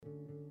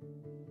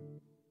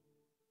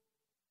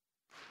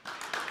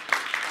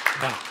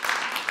Wow.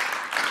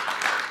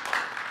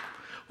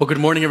 Well, good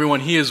morning,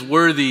 everyone. He is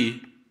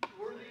worthy.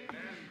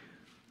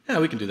 Yeah,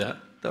 we can do that.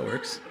 That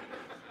works.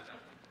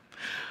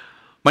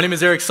 My name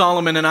is Eric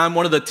Solomon, and I'm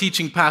one of the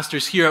teaching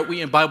pastors here at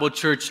Wheaton Bible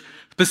Church.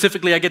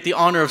 Specifically, I get the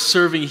honor of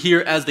serving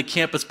here as the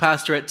campus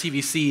pastor at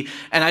TVC.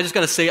 And I just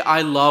got to say,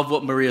 I love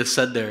what Maria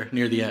said there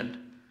near the end.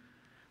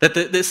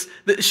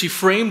 That she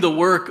framed the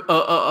work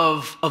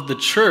of the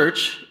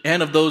church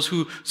and of those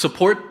who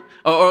support,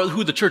 or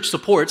who the church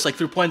supports, like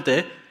through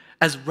Puente,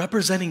 as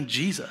representing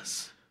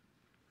Jesus,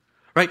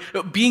 right?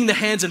 Being the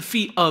hands and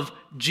feet of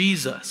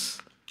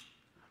Jesus,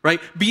 right?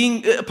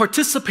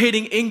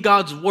 Participating in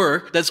God's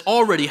work that's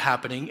already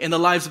happening in the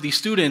lives of these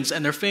students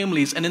and their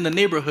families and in the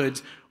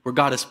neighborhoods where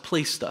God has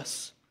placed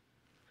us.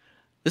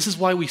 This is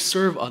why we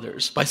serve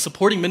others, by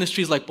supporting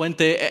ministries like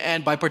Puente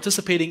and by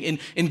participating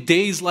in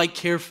days like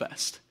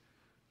CareFest.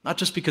 Not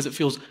just because it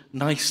feels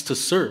nice to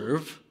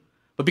serve,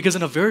 but because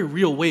in a very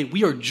real way,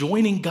 we are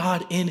joining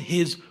God in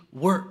His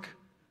work,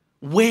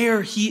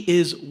 where He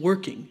is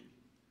working.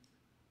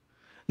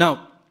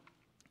 Now,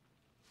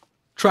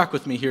 track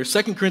with me here.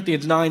 2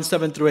 Corinthians 9,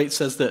 7 through 8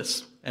 says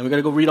this, and we're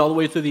going to go read all the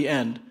way through the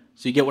end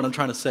so you get what I'm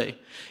trying to say.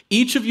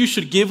 Each of you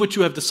should give what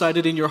you have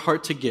decided in your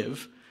heart to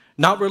give,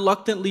 not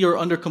reluctantly or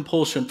under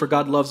compulsion, for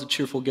God loves a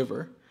cheerful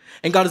giver.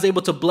 And God is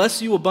able to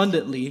bless you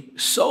abundantly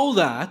so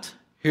that,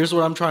 here's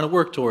what I'm trying to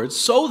work towards,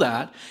 so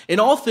that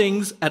in all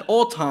things, at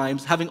all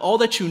times, having all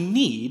that you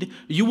need,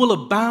 you will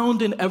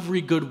abound in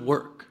every good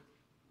work.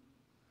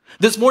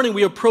 This morning,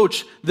 we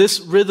approach this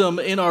rhythm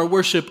in our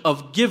worship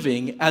of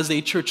giving as a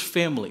church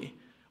family.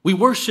 We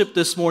worship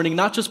this morning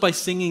not just by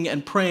singing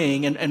and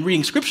praying and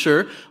reading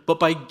scripture, but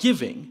by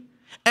giving.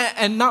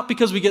 And not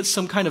because we get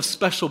some kind of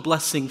special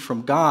blessing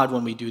from God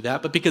when we do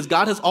that, but because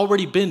God has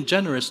already been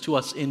generous to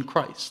us in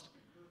Christ.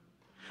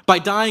 By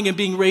dying and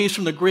being raised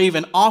from the grave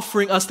and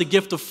offering us the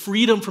gift of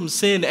freedom from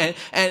sin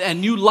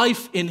and new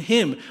life in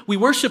Him, we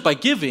worship by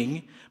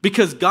giving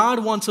because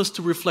God wants us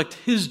to reflect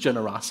His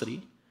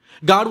generosity.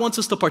 God wants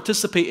us to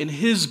participate in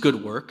His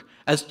good work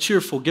as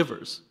cheerful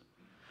givers.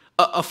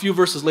 A few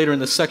verses later in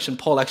this section,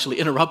 Paul actually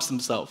interrupts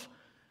himself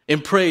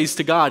in praise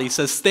to God. He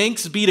says,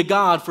 "Thanks be to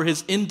God for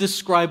His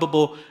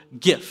indescribable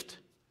gift."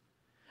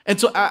 And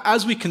so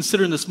as we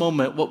consider in this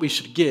moment what we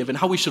should give and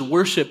how we should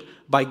worship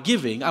by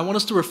giving, I want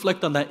us to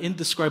reflect on that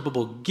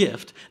indescribable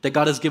gift that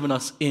God has given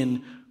us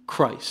in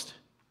Christ.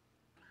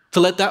 To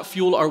let that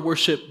fuel our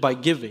worship by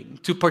giving.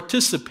 To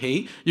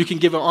participate, you can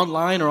give it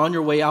online or on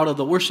your way out of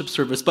the worship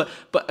service. But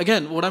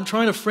again, what I'm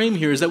trying to frame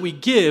here is that we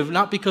give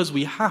not because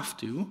we have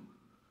to,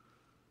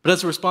 but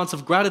as a response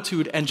of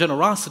gratitude and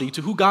generosity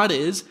to who God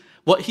is,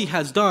 what He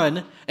has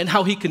done, and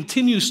how He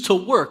continues to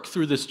work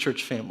through this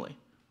church family.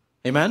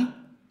 Amen?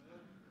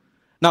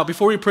 Now,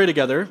 before we pray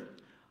together,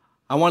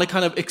 I want to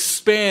kind of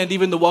expand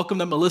even the welcome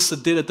that Melissa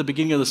did at the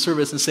beginning of the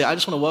service and say, I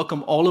just want to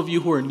welcome all of you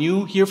who are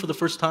new here for the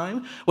first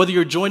time. Whether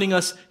you're joining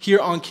us here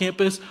on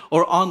campus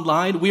or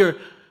online, we are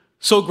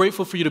so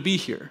grateful for you to be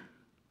here.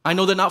 I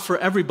know that not for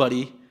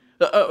everybody,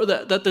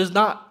 that there's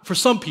not, for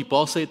some people,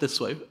 I'll say it this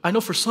way. I know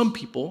for some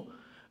people,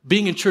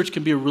 being in church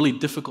can be a really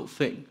difficult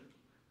thing.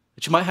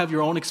 That you might have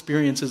your own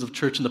experiences of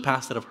church in the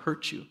past that have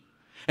hurt you.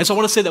 And so I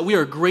want to say that we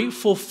are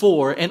grateful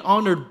for and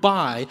honored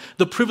by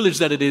the privilege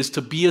that it is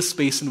to be a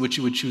space in which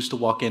you would choose to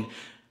walk in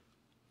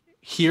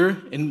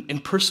here in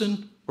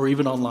person or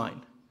even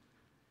online.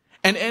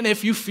 And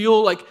if you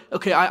feel like,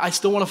 okay, I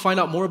still want to find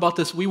out more about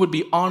this, we would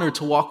be honored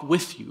to walk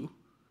with you,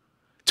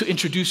 to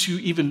introduce you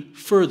even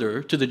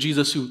further to the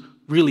Jesus who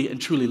really and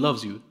truly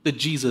loves you, the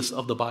Jesus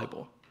of the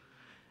Bible.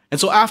 And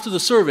so after the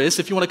service,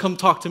 if you want to come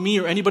talk to me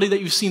or anybody that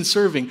you've seen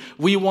serving,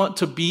 we want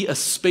to be a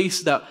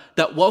space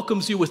that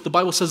welcomes you with, the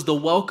Bible says, the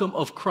welcome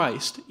of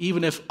Christ,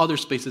 even if other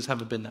spaces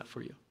haven't been that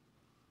for you.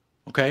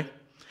 Okay?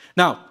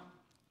 Now,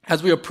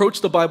 as we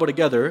approach the Bible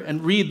together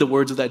and read the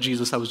words of that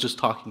Jesus I was just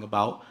talking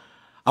about,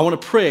 I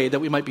want to pray that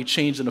we might be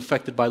changed and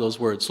affected by those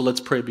words. So let's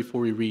pray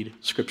before we read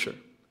Scripture.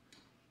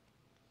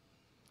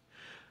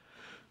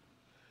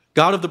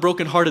 God of the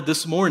brokenhearted,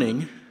 this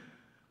morning,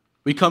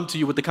 we come to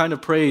you with the kind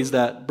of praise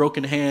that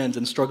broken hands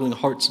and struggling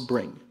hearts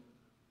bring.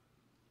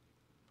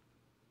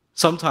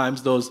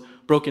 Sometimes those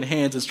broken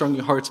hands and struggling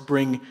hearts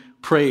bring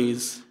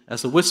praise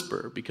as a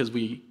whisper because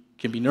we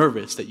can be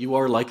nervous that you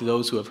are like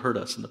those who have hurt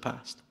us in the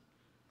past.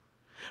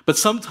 But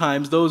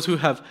sometimes those who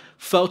have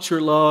felt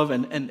your love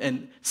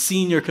and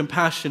seen your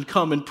compassion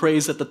come and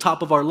praise at the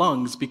top of our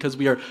lungs because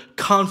we are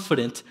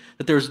confident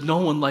that there is no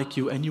one like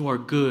you and you are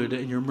good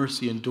and your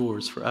mercy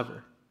endures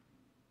forever.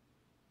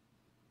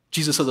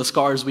 Jesus of the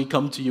scars, we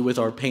come to you with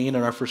our pain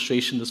and our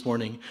frustration this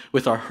morning,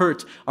 with our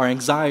hurt, our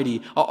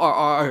anxiety,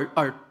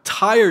 our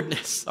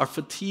tiredness, our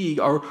fatigue,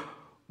 our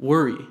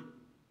worry.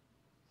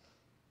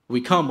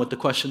 We come with the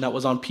question that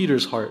was on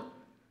Peter's heart.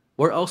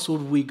 Where else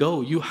would we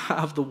go? You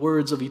have the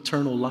words of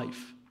eternal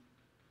life.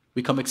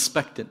 We come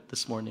expectant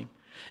this morning,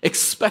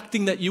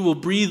 expecting that you will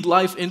breathe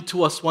life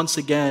into us once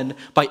again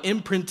by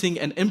imprinting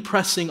and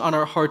impressing on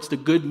our hearts the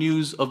good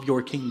news of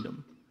your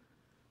kingdom.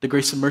 The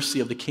grace and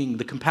mercy of the King,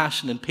 the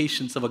compassion and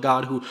patience of a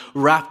God who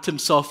wrapped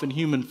himself in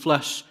human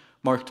flesh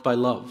marked by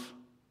love.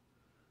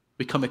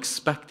 We come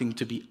expecting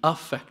to be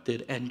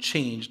affected and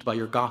changed by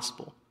your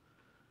gospel.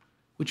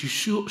 Would you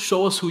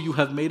show us who you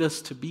have made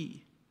us to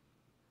be?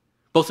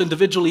 Both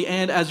individually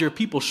and as your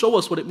people, show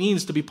us what it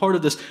means to be part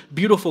of this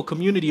beautiful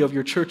community of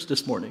your church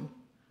this morning.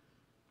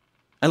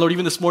 And Lord,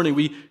 even this morning,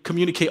 we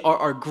communicate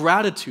our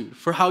gratitude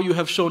for how you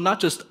have shown not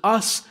just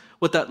us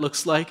what that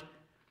looks like,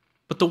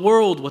 but the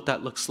world what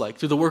that looks like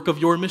through the work of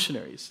your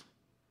missionaries.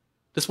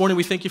 This morning,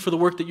 we thank you for the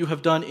work that you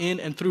have done in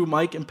and through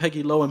Mike and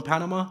Peggy Lowe in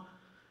Panama.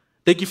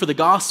 Thank you for the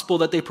gospel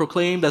that they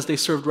proclaimed as they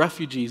served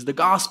refugees, the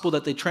gospel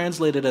that they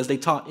translated as they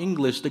taught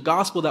English, the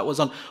gospel that was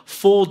on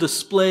full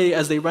display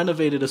as they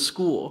renovated a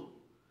school,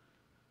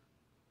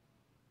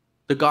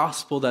 the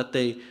gospel that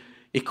they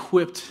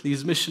equipped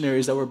these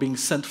missionaries that were being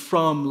sent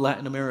from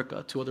Latin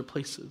America to other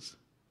places.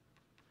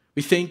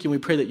 We thank you and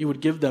we pray that you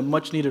would give them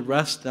much needed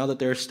rest now that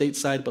they're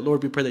stateside, but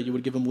Lord, we pray that you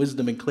would give them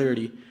wisdom and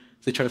clarity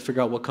as they try to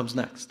figure out what comes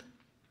next.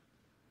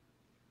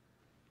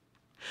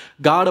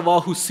 God of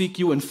all who seek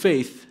you in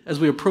faith, as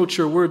we approach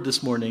your word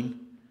this morning,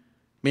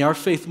 may our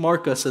faith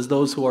mark us as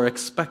those who are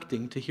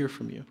expecting to hear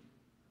from you.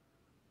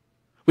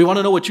 We want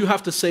to know what you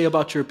have to say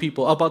about your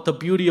people, about the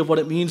beauty of what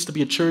it means to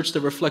be a church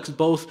that reflects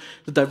both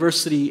the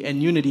diversity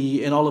and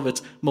unity in all of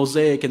its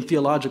mosaic and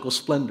theological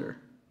splendor.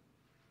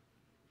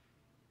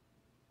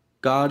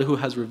 God who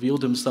has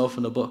revealed himself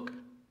in a book,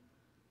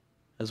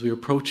 as we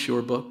approach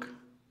your book,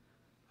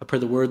 I pray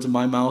the words of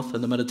my mouth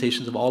and the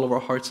meditations of all of our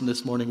hearts in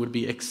this morning would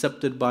be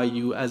accepted by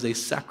you as a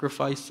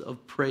sacrifice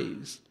of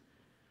praise,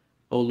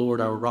 O Lord,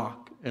 our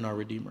rock and our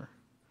Redeemer.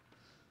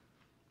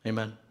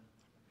 Amen.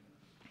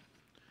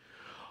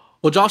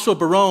 Well, Joshua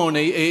Barone,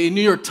 a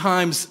New York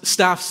Times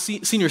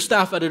senior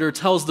staff editor,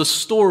 tells the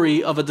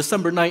story of a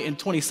December night in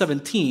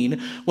 2017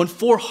 when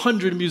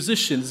 400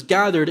 musicians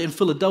gathered in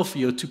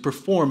Philadelphia to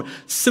perform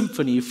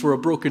Symphony for a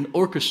Broken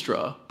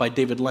Orchestra by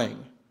David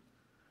Lang.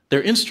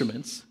 Their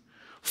instruments,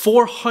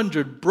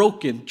 400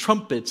 broken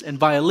trumpets and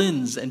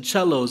violins and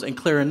cellos and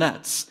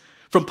clarinets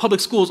from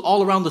public schools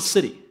all around the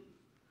city.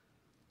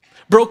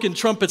 Broken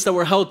trumpets that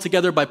were held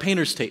together by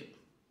painter's tape.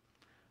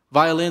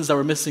 Violins that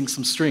were missing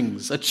some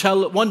strings.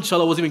 One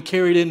cello was even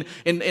carried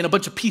in a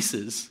bunch of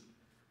pieces.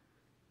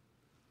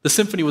 The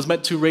symphony was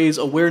meant to raise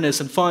awareness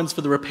and funds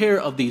for the repair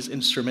of these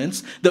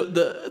instruments.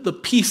 The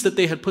piece that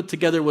they had put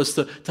together was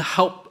to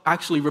help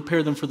actually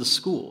repair them for the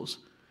schools.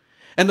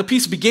 And the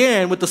piece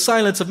began with the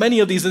silence of many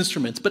of these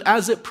instruments, but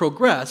as it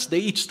progressed, they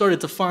each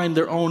started to find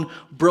their own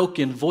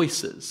broken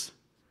voices.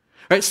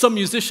 Right? Some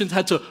musicians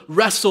had to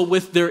wrestle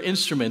with their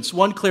instruments.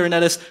 One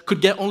clarinetist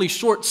could get only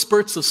short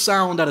spurts of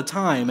sound at a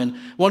time, and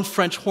one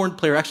French horn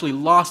player actually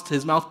lost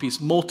his mouthpiece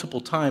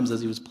multiple times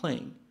as he was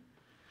playing.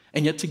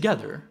 And yet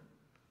together,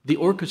 the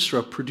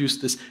orchestra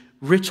produced this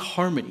rich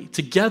harmony.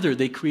 Together,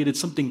 they created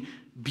something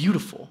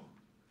beautiful.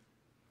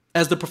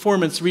 As the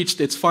performance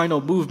reached its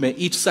final movement,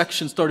 each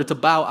section started to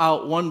bow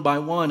out one by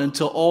one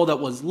until all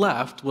that was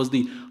left was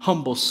the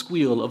humble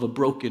squeal of a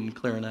broken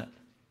clarinet.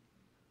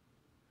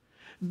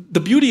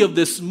 The beauty of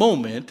this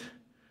moment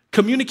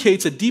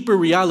communicates a deeper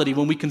reality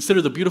when we consider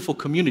the beautiful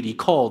community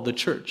called the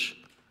church.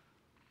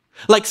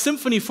 Like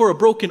Symphony for a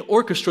Broken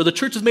Orchestra, the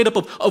church is made up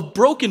of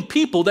broken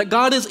people that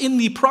God is in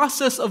the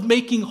process of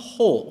making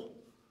whole.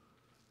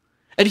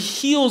 And he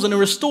heals and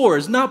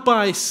restores, not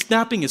by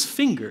snapping his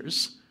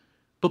fingers,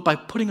 but by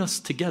putting us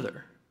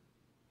together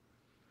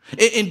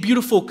in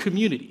beautiful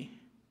community.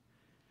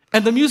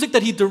 And the music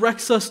that he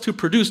directs us to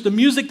produce, the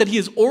music that he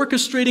is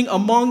orchestrating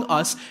among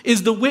us,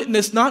 is the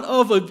witness not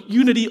of a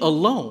unity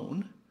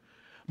alone,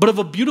 but of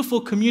a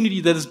beautiful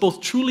community that is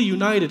both truly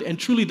united and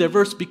truly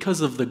diverse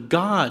because of the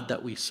God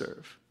that we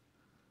serve.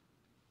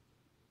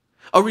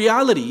 A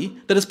reality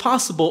that is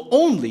possible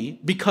only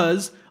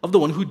because of the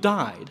one who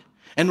died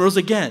and rose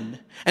again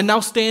and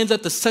now stands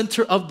at the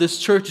center of this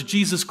church,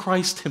 Jesus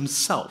Christ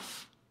himself.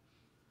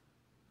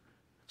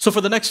 So for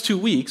the next 2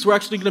 weeks, we're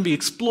actually going to be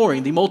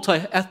exploring the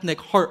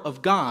multi-ethnic heart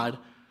of God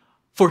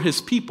for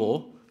his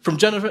people from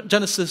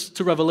Genesis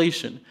to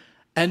Revelation.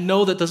 And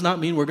no, that does not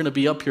mean we're going to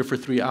be up here for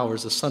 3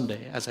 hours a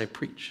Sunday as I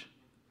preach.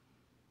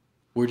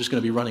 We're just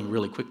going to be running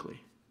really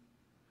quickly.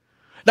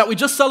 Now, we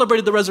just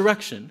celebrated the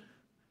resurrection.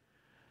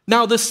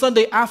 Now, this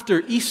Sunday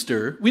after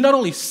Easter, we not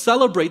only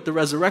celebrate the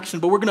resurrection,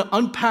 but we're going to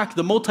unpack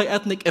the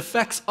multi-ethnic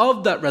effects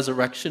of that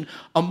resurrection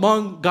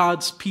among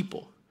God's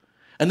people.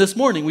 And this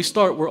morning, we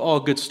start where all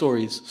good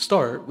stories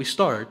start. We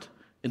start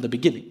in the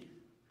beginning.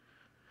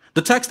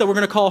 The text that we're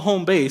going to call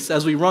home base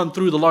as we run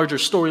through the larger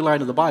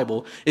storyline of the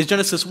Bible is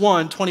Genesis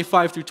 1,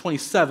 25 through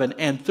 27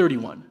 and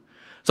 31.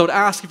 So I would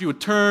ask if you would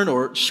turn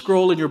or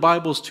scroll in your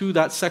Bibles to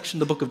that section,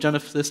 the book of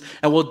Genesis,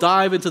 and we'll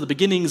dive into the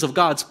beginnings of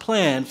God's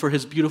plan for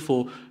his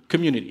beautiful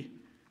community.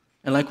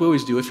 And like we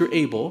always do, if you're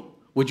able,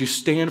 would you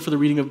stand for the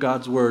reading of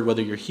God's word,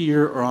 whether you're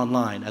here or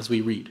online as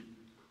we read?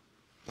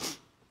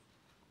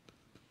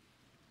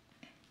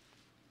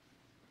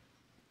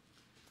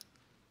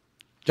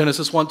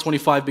 Genesis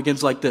 1:25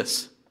 begins like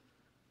this.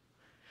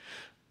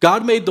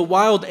 God made the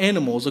wild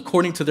animals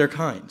according to their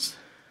kinds,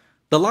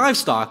 the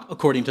livestock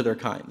according to their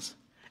kinds,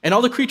 and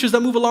all the creatures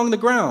that move along the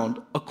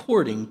ground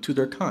according to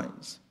their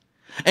kinds.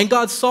 And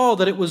God saw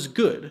that it was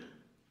good.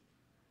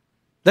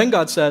 Then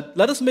God said,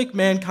 let us make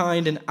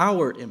mankind in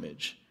our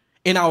image,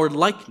 in our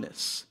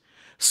likeness,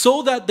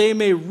 so that they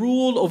may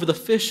rule over the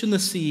fish in the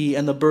sea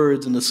and the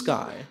birds in the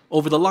sky,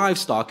 over the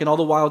livestock and all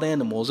the wild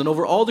animals, and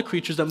over all the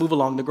creatures that move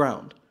along the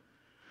ground.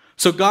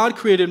 So God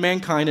created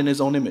mankind in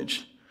his own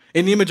image.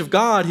 In the image of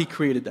God, he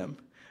created them.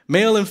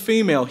 Male and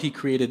female, he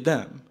created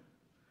them.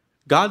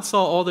 God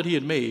saw all that he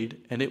had made,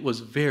 and it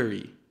was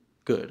very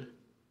good.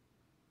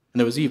 And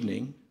there was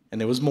evening, and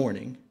there was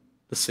morning,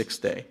 the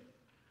sixth day.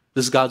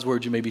 This is God's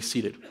word. You may be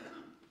seated.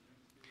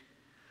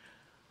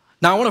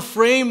 Now, I want to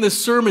frame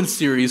this sermon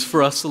series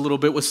for us a little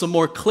bit with some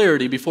more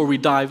clarity before we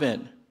dive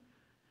in.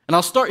 And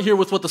I'll start here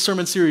with what the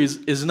sermon series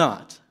is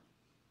not.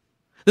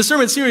 The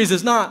sermon series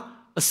is not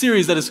a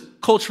series that is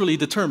culturally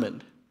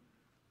determined.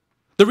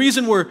 The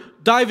reason we're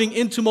diving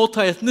into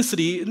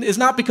multi-ethnicity is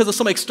not because of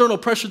some external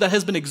pressure that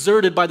has been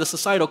exerted by the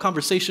societal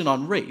conversation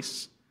on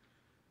race.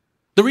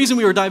 The reason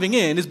we are diving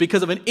in is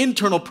because of an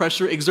internal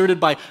pressure exerted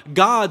by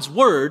God's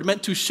word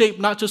meant to shape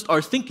not just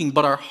our thinking,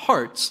 but our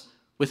hearts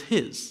with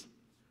his.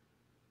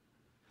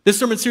 This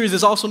sermon series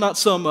is also not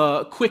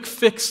some quick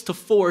fix to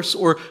force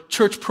or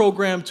church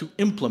program to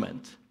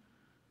implement.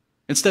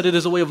 Instead, it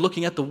is a way of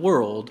looking at the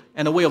world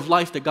and a way of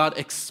life that God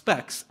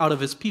expects out of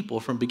his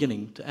people from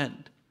beginning to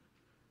end.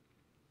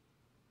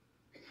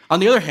 On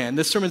the other hand,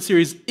 this sermon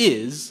series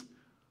is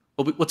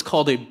what's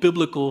called a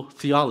biblical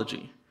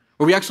theology,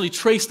 where we actually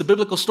trace the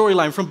biblical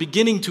storyline from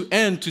beginning to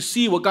end to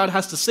see what God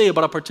has to say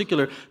about a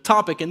particular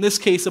topic, in this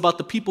case about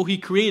the people he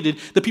created,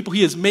 the people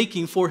he is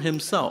making for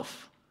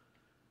himself.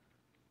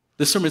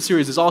 This sermon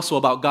series is also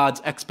about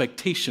God's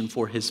expectation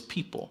for his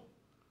people,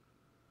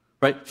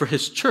 right? For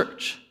his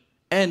church,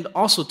 and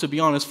also, to be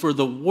honest, for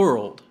the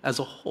world as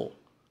a whole.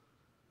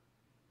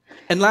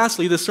 And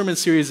lastly, this sermon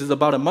series is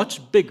about a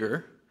much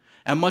bigger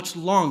and much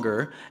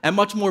longer and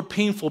much more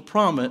painful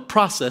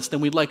process than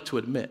we'd like to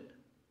admit.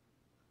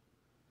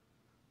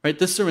 Right?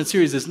 This sermon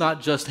series is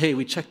not just, hey,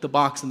 we check the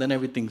box and then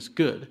everything's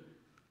good.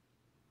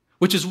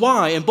 Which is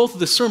why in both of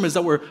the sermons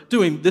that we're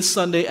doing this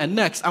Sunday and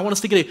next, I want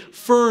us to get a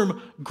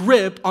firm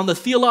grip on the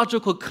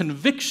theological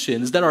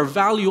convictions that our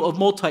value of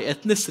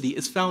multi-ethnicity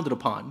is founded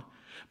upon.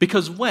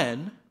 Because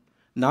when,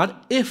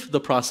 not if the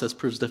process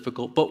proves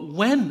difficult, but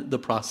when the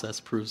process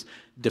proves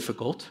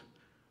difficult,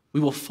 we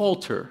will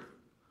falter,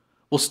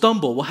 we'll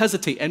stumble, we'll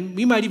hesitate, and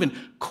we might even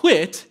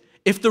quit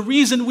if the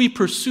reason we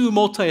pursue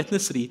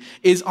multi-ethnicity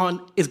is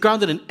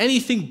grounded in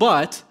anything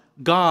but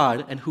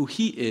God and who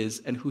he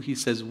is and who he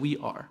says we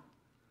are.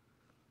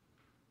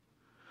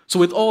 So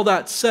with all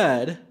that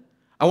said,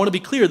 I want to be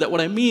clear that what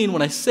I mean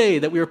when I say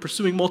that we are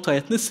pursuing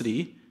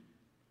multi-ethnicity,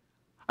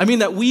 I mean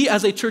that we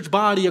as a church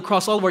body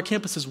across all of our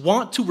campuses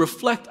want to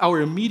reflect our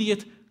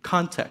immediate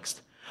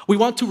context. We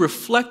want to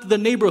reflect the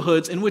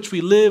neighborhoods in which we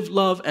live,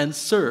 love, and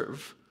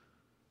serve.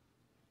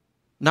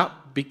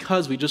 Not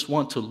because we just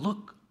want to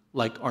look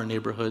like our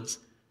neighborhoods,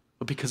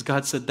 but because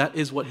God said that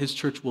is what his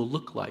church will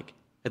look like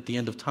at the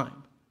end of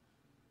time.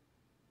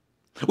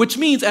 Which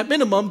means, at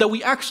minimum, that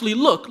we actually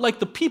look like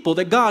the people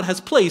that God has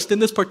placed in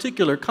this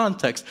particular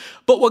context.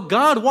 But what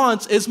God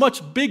wants is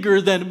much bigger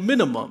than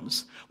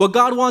minimums. What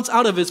God wants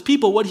out of his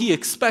people, what he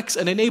expects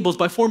and enables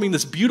by forming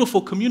this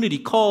beautiful community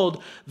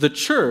called the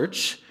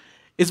church,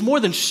 is more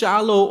than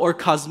shallow or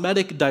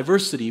cosmetic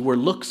diversity where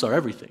looks are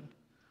everything.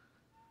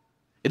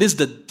 It is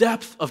the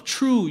depth of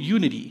true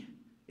unity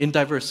in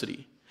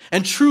diversity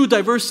and true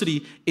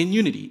diversity in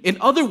unity. In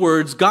other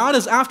words, God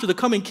is after the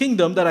coming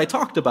kingdom that I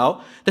talked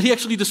about, that he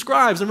actually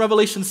describes in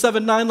Revelation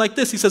 7:9 like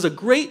this. He says, a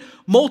great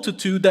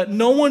multitude that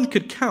no one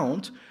could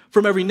count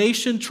from every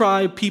nation,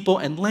 tribe, people,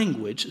 and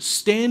language,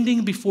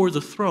 standing before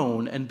the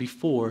throne and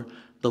before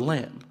the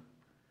Lamb.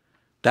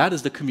 That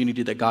is the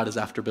community that God is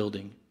after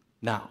building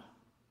now.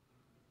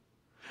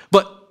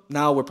 But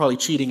now we're probably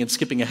cheating and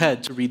skipping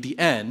ahead to read the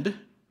end,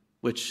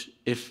 which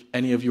if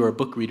any of you are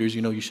book readers,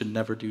 you know you should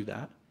never do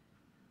that.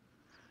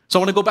 So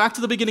I want to go back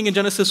to the beginning in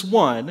Genesis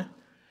 1,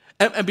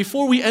 and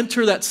before we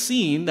enter that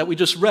scene that we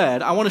just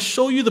read, I want to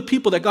show you the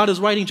people that God is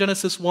writing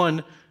Genesis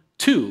 1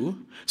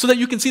 to, so that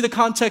you can see the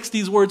context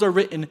these words are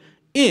written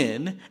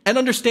in, and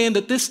understand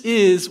that this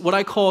is what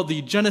I call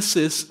the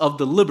Genesis of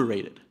the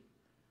liberated.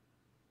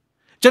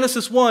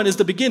 Genesis 1 is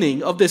the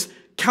beginning of this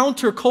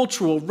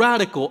countercultural,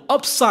 radical,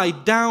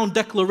 upside-down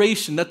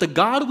declaration that the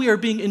God we are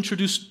being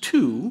introduced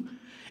to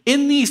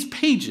in these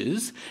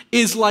pages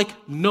is like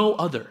no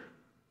other.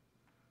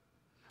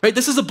 Right?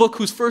 This is a book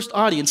whose first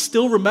audience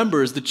still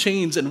remembers the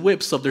chains and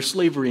whips of their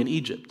slavery in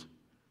Egypt,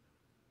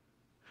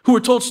 who were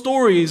told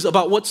stories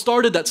about what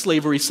started that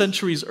slavery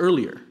centuries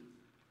earlier.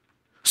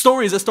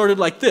 Stories that started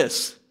like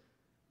this,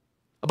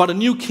 about a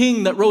new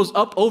king that rose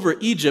up over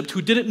Egypt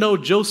who didn't know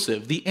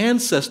Joseph, the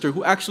ancestor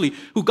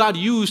who God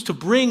used to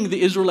bring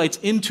the Israelites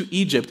into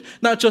Egypt,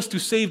 not just to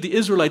save the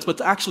Israelites, but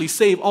to actually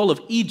save all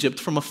of Egypt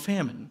from a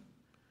famine.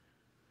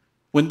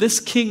 When this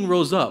king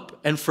rose up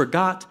and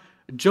forgot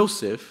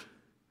Joseph,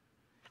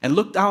 and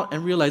looked out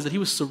and realized that he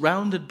was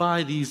surrounded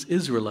by these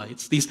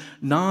Israelites, these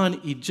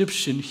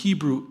non-Egyptian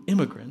Hebrew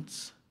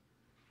immigrants,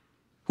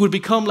 who had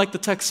become, like the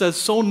text says,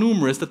 so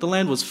numerous that the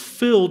land was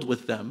filled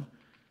with them.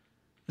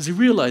 As he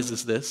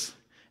realizes this,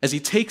 as he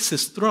takes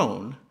his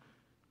throne,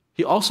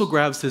 he also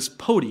grabs his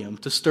podium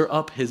to stir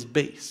up his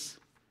base.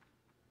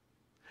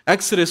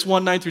 Exodus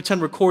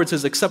 1:9-10 records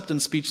his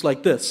acceptance speech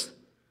like this.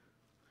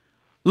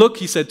 "Look,"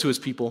 he said to his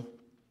people,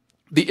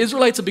 "the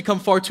Israelites have become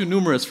far too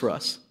numerous for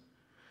us.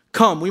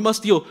 Come, we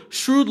must deal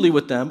shrewdly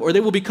with them, or they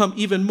will become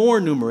even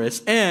more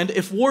numerous, and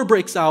if war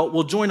breaks out,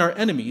 we'll join our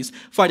enemies,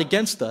 fight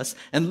against us,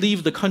 and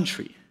leave the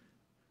country."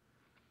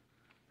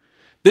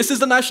 This is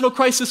the national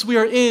crisis we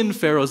are in,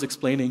 Pharaoh's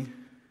explaining.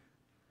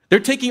 They're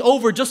taking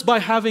over just by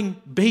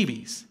having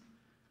babies.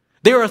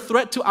 They are a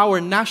threat to our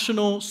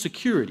national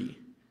security.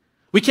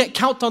 We can't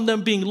count on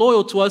them being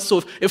loyal to us,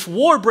 so if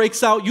war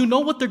breaks out, you know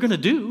what they're going to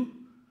do.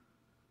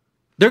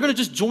 They're going to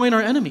just join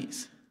our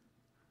enemies.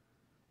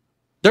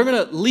 They're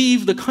going to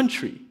leave the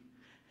country.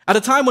 At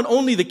a time when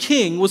only the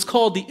king was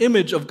called the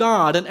image of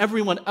God and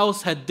everyone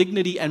else had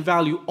dignity and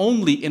value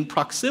only in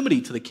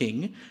proximity to the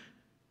king,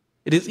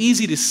 it is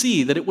easy to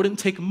see that it wouldn't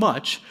take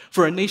much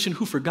for a nation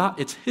who forgot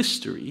its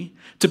history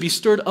to be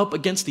stirred up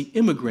against the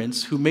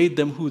immigrants who made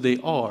them who they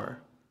are,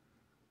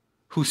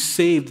 who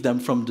saved them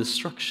from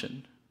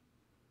destruction.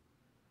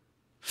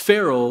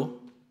 Pharaoh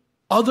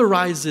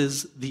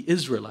otherizes the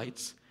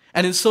Israelites,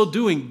 and in so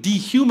doing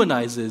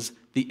dehumanizes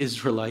the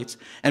Israelites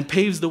and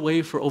paves the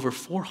way for over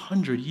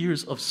 400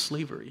 years of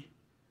slavery.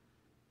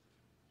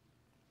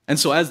 And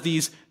so as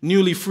these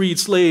newly freed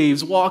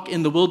slaves walk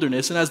in the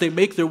wilderness and as they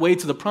make their way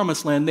to the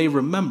promised land, they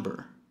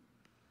remember.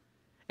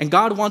 And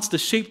God wants to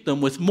shape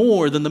them with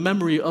more than the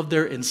memory of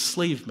their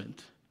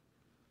enslavement.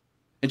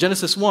 In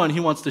Genesis 1, he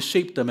wants to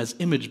shape them as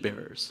image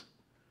bearers,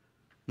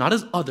 not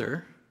as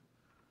other,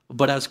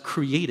 but as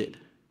created,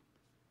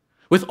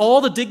 with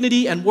all the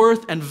dignity and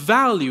worth and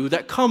value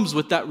that comes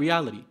with that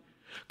reality.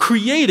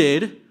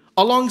 Created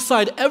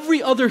alongside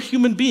every other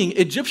human being,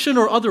 Egyptian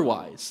or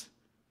otherwise.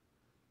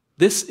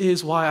 This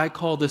is why I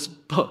call this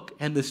book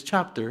and this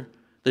chapter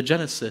the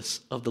Genesis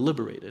of the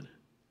liberated.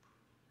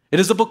 It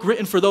is a book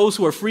written for those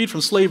who are freed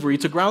from slavery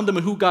to ground them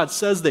in who God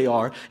says they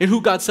are and who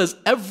God says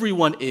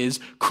everyone is,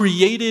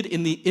 created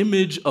in the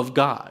image of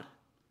God.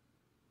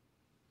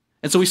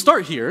 And so we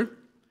start here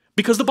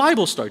because the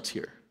Bible starts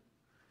here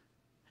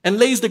and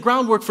lays the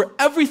groundwork for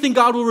everything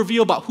God will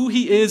reveal about who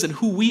he is and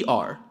who we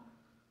are.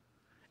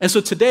 And so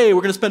today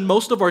we're going to spend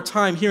most of our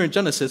time here in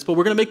Genesis, but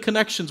we're going to make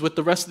connections with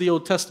the rest of the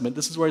Old Testament.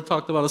 This is where I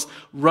talked about us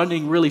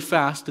running really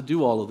fast to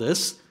do all of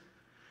this,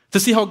 to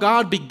see how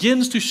God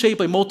begins to shape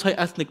a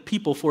multi-ethnic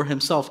people for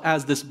himself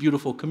as this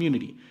beautiful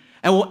community.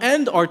 And we'll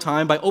end our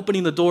time by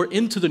opening the door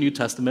into the New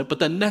Testament, but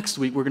then next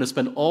week we're going to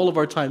spend all of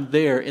our time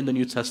there in the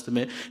New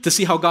Testament to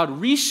see how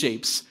God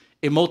reshapes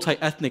a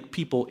multi-ethnic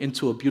people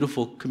into a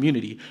beautiful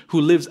community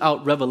who lives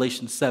out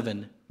Revelation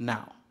 7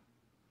 now.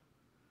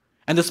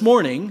 And this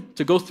morning,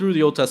 to go through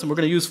the Old Testament, we're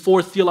going to use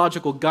 4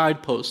 theological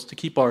guideposts to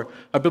keep our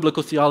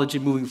biblical theology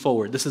moving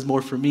forward. This is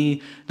more for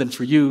me than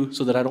for you,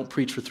 so that I don't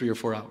preach for 3 or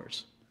 4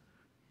 hours.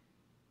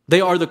 They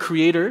are the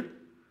creator,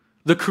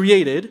 the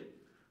created,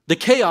 the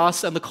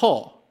chaos, and the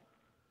call.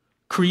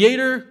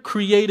 Creator,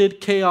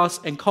 created, chaos,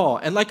 and call.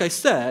 And like I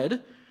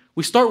said,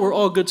 we start where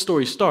all good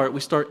stories start.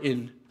 We start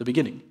in the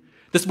beginning.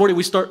 This morning,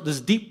 we start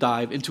this deep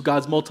dive into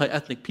God's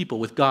multi-ethnic people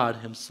with God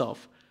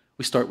himself.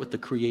 We start with the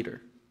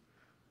creator.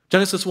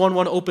 Genesis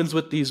 1:1 opens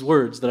with these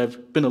words that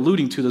I've been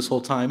alluding to this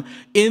whole time.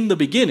 In the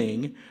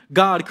beginning,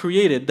 God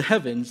created the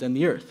heavens and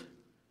the earth.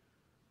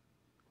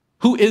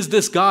 Who is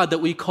this God that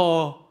we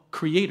call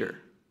creator?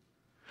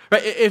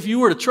 Right? If you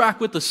were to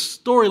track with the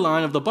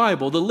storyline of the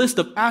Bible, the list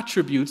of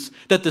attributes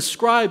that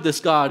describe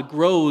this God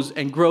grows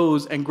and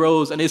grows and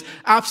grows and is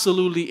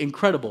absolutely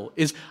incredible,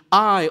 is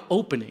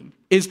eye-opening,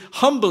 is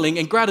humbling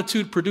and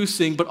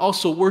gratitude-producing, but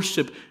also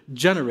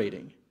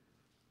worship-generating.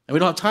 And we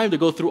don't have time to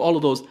go through all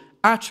of those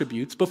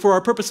attributes, but for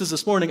our purposes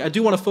this morning, I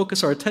do want to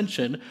focus our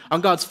attention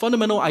on God's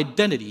fundamental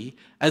identity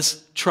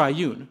as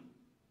triune,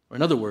 or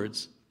in other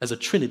words, as a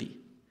trinity.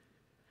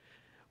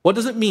 What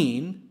does it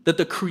mean that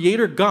the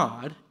creator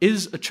God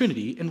is a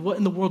trinity, and what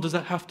in the world does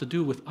that have to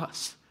do with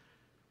us?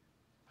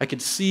 I can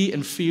see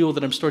and feel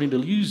that I'm starting to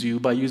lose you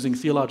by using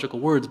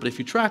theological words, but if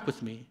you track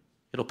with me,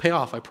 it'll pay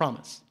off, I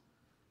promise.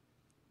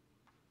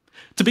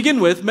 To begin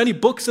with, many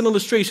books and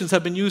illustrations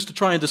have been used to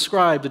try and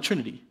describe the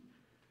Trinity.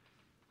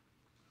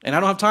 And I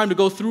don't have time to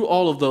go through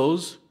all of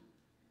those,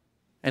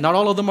 and not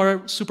all of them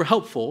are super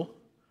helpful,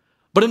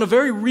 but in a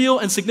very real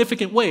and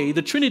significant way,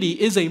 the Trinity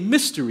is a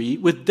mystery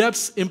with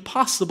depths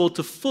impossible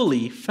to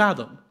fully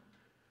fathom.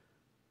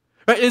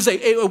 Right? It is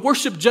a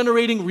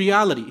worship-generating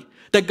reality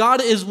that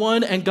God is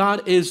one and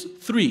God is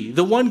three.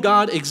 The one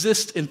God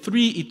exists in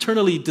 3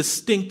 eternally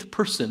distinct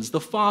persons,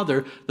 the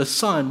Father, the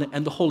Son,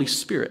 and the Holy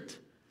Spirit.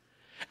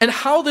 And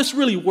how this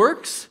really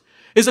works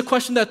is a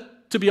question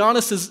that, to be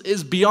honest,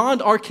 is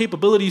beyond our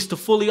capabilities to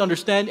fully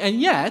understand, and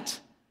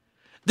yet,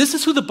 this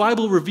is who the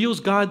Bible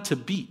reveals God to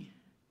be.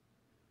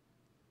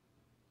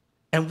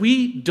 And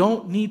we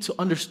don't need to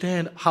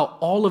understand how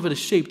all of it is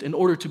shaped in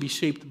order to be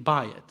shaped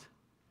by it.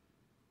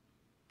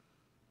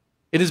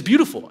 It is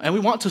beautiful, and we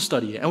want to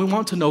study it, and we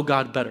want to know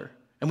God better,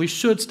 and we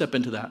should step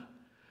into that.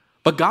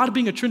 But God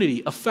being a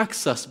Trinity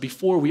affects us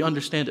before we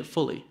understand it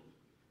fully.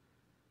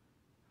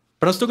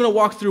 But I'm still going to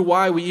walk through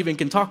why we even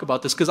can talk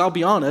about this, because I'll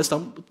be honest,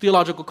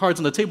 theological cards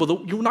on the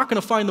table, you're not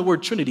going to find the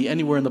word Trinity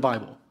anywhere in the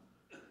Bible.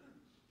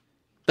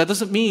 That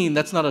doesn't mean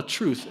that's not a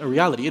truth, a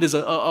reality. It is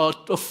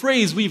a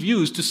phrase we've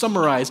used to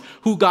summarize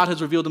who God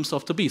has revealed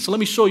himself to be. So let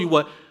me show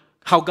you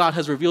how God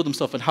has revealed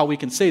himself and how we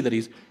can say that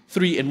he's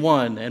 3 in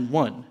 1 and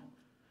 1.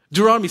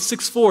 Deuteronomy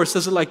 6:4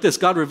 says it like this.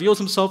 God reveals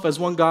himself as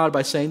one God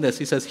by saying this.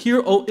 He says,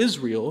 "Hear, O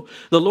Israel,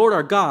 the Lord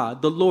our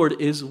God, the Lord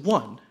is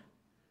one."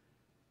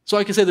 So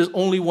I can say there's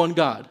only one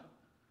God.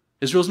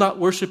 Israel's not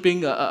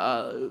worshiping,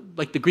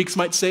 like the Greeks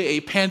might say, a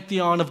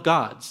pantheon of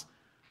gods.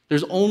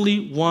 There's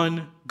only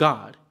one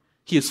God.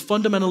 He is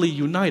fundamentally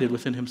united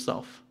within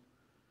himself.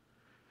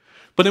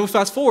 But then we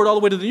fast forward all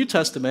the way to the New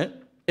Testament.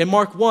 In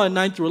Mark 1,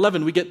 9 through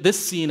 11, we get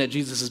this scene at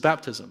Jesus'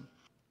 baptism.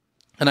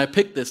 And I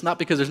picked this not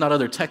because there's not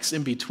other texts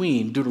in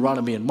between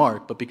Deuteronomy and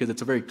Mark, but because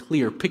it's a very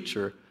clear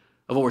picture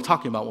of what we're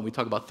talking about when we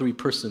talk about three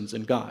persons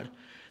in God.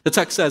 The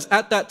text says,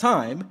 "At that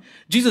time,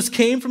 Jesus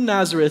came from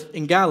Nazareth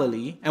in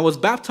Galilee and was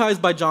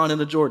baptized by John in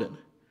the Jordan.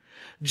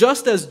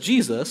 Just as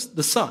Jesus,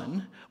 the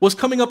Son, was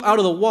coming up out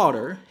of the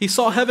water, he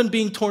saw heaven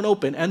being torn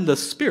open and the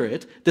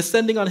Spirit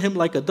descending on him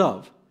like a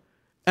dove.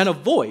 And a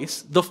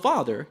voice, the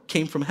Father,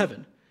 came from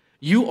heaven.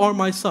 'You are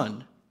my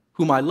Son,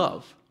 whom I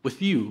love.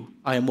 With you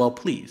I am well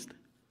pleased.'"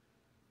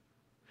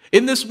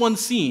 In this one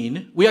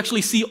scene, we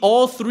actually see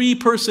all three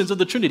persons of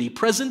the Trinity,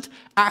 present,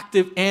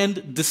 active,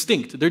 and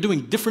distinct. They're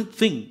doing different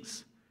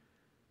things.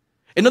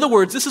 In other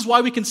words, this is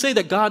why we can say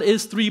that God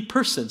is three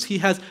persons. He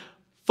has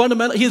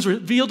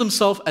revealed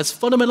himself as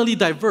fundamentally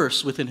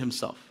diverse within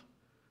himself.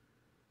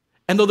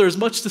 And though there is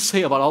much to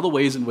say about all the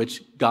ways in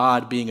which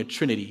God, being a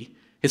Trinity,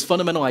 his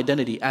fundamental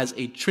identity as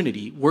a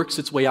Trinity, works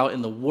its way out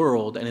in the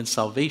world and in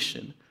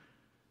salvation,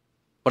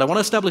 what I want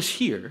to establish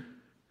here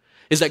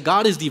is that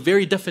God is the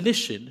very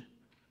definition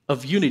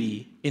of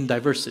unity in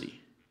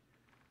diversity,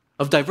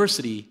 of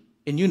diversity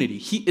in unity.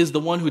 He is the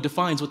one who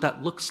defines what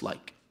that looks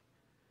like.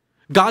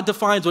 God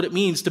defines what it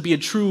means to be a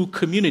true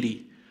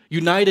community,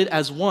 united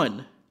as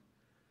one,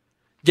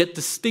 yet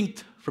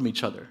distinct from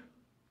each other.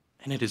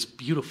 And it is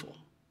beautiful.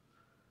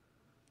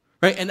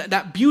 Right? And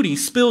that beauty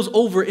spills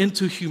over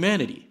into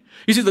humanity.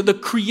 You see, the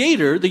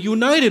Creator, the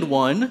united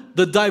one,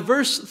 the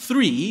diverse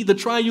three, the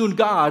triune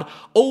God,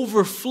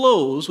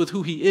 overflows with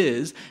who he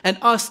is, and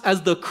us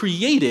as the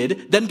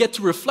created then get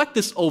to reflect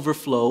this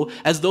overflow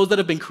as those that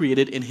have been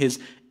created in his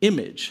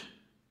image.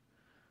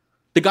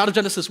 The God of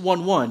Genesis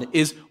 1:1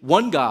 is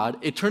one God,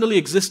 eternally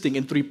existing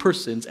in three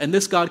persons, and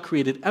this God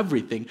created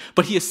everything,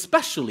 but he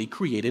especially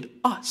created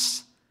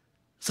us.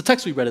 It's the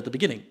text we read at the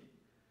beginning.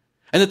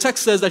 And the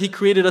text says that he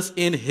created us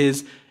in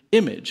his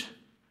image.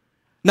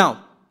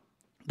 Now,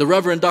 the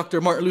Reverend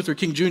Dr. Martin Luther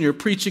King Jr.,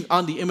 preaching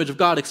on the image of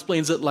God,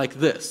 explains it like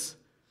this.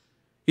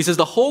 He says,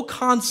 the whole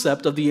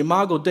concept of the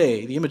Imago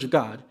Dei, the image of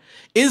God,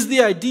 is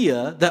the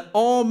idea that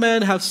all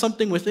men have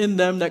something within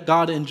them that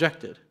God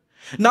injected.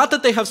 Not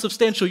that they have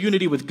substantial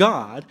unity with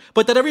God,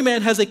 but that every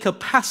man has a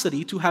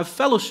capacity to have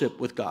fellowship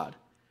with God.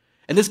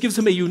 And this gives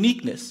him a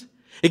uniqueness.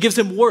 It gives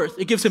him worth.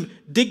 It gives him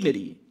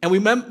dignity. And we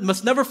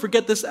must never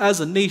forget this as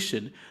a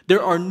nation.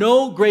 There are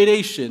no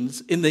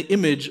gradations in the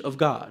image of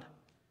God.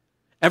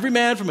 Every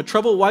man from a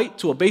treble white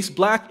to a bass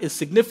black is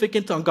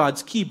significant on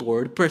God's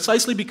keyboard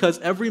precisely because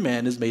every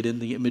man is made in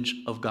the image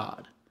of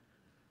God.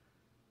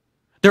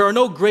 There are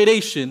no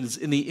gradations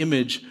in the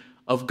image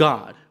of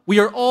God. We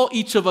are all,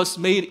 each of us,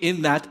 made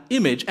in that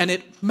image, and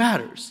it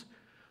matters.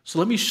 So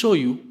let me show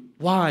you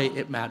why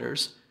it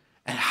matters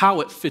and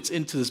how it fits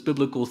into this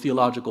biblical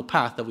theological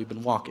path that we've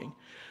been walking.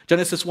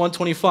 Genesis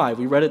 1:25,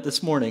 we read it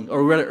this morning,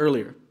 or we read it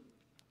earlier.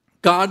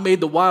 God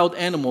made the wild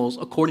animals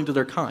according to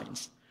their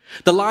kinds,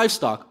 the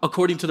livestock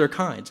according to their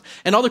kinds,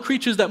 and all the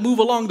creatures that move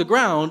along the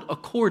ground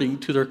according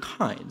to their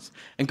kinds.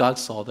 And God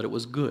saw that it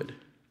was good.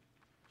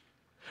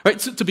 Right,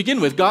 so to begin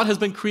with, God has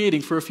been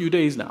creating for a few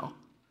days now.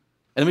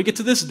 And then we get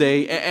to this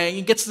day, and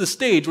he gets to the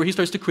stage where he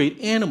starts to create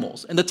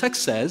animals. And the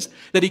text says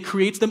that he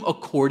creates them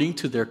according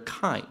to their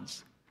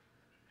kinds.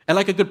 And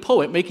like a good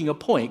poet making a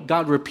point,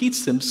 God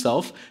repeats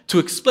himself to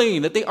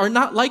explain that they are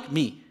not like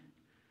me.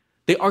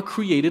 They are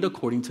created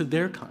according to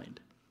their kind.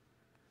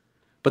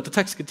 But the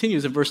text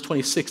continues in verse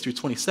 26 through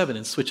 27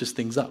 and switches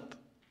things up.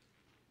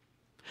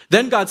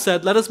 Then God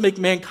said, "Let us make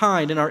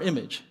mankind in our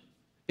image,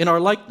 in our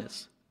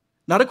likeness,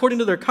 not according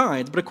to their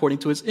kinds, but according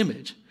to his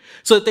image,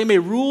 so that they may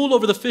rule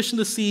over the fish in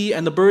the sea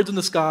and the birds in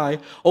the sky,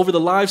 over the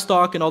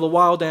livestock and all the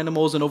wild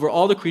animals, and over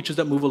all the creatures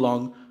that move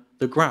along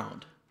the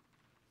ground."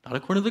 Not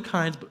according to the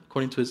kinds, but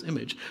according to his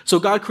image. So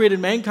God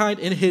created mankind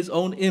in his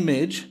own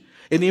image.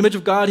 In the image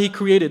of God, he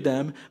created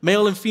them.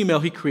 Male and female,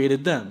 he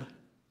created them.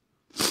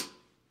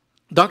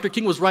 Dr.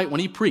 King was right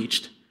when he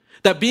preached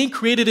that being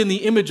created in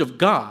the image of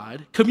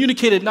God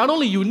communicated not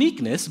only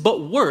uniqueness,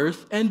 but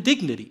worth and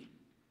dignity.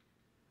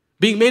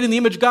 Being made in the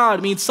image of God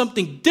means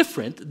something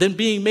different than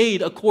being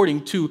made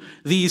according to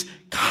these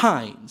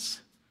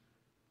kinds.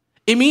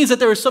 It means that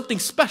there is something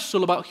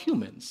special about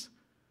humans,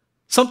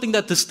 something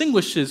that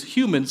distinguishes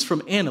humans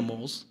from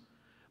animals,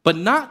 but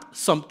not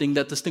something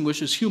that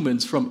distinguishes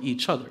humans from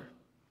each other.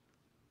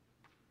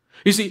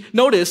 You see,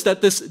 notice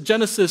that this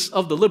Genesis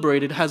of the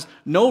liberated has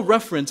no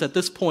reference at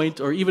this point,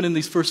 or even in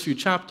these first few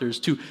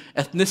chapters, to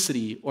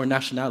ethnicity or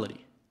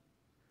nationality.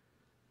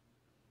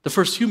 The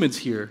first humans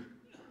here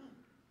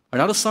are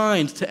not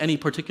assigned to any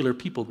particular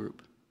people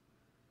group.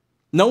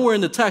 Nowhere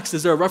in the text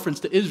is there a reference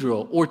to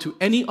Israel or to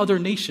any other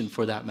nation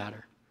for that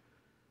matter.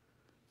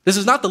 This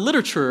is not the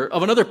literature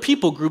of another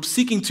people group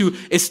seeking to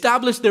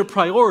establish their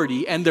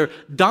priority and their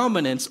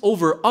dominance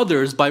over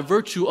others by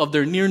virtue of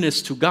their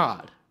nearness to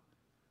God.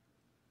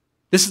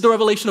 This is the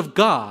revelation of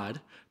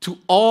God to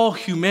all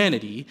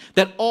humanity,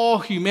 that all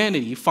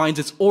humanity finds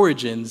its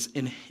origins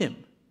in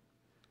Him.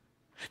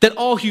 That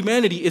all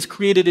humanity is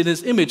created in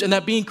His image, and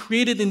that being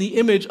created in the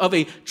image of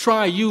a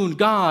triune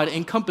God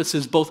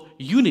encompasses both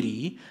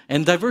unity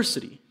and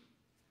diversity.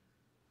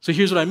 So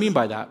here's what I mean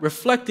by that.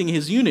 Reflecting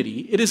His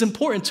unity, it is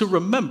important to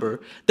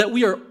remember that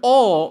we are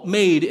all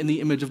made in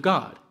the image of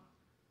God.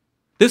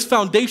 This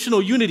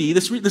foundational unity,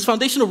 this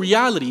foundational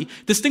reality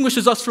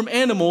distinguishes us from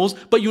animals,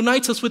 but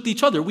unites us with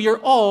each other. We are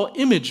all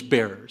image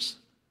bearers.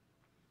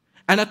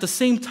 And at the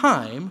same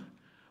time,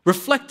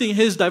 reflecting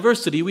His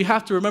diversity, we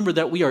have to remember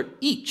that we are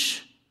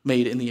each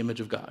made in the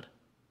image of God.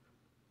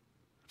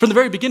 From the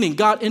very beginning,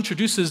 God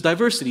introduces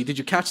diversity. Did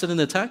you catch that in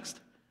the text?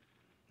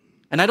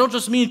 And I don't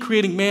just mean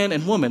creating man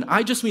and woman.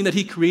 I just mean that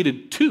He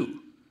created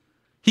two.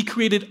 He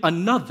created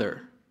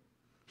another.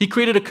 He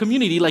created a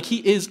community like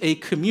He is a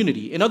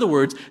community. In other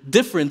words,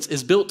 difference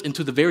is built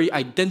into the very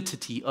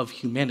identity of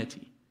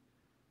humanity.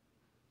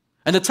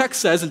 And the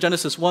text says in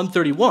Genesis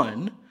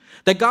 1:31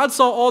 that God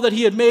saw all that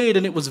He had made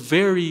and it was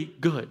very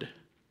good.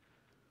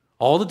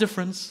 All the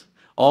difference,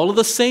 all of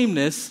the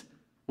sameness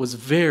was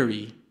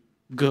very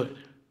good.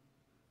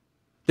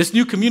 This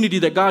new community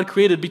that God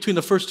created between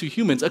the first two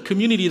humans, a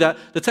community that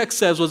the text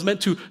says was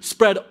meant to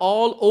spread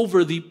all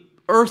over the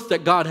earth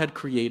that God had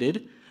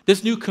created,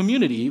 this new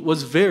community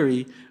was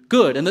very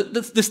good. And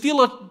this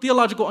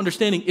theological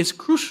understanding is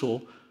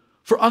crucial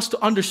for us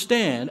to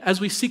understand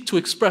as we seek to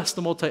express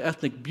the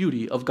multi-ethnic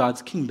beauty of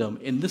God's kingdom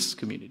in this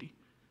community.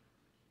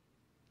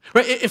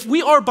 Right? If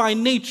we are by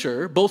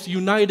nature both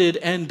united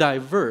and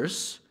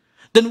diverse,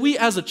 then we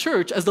as a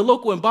church, as the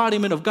local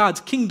embodiment of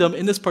God's kingdom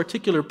in this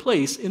particular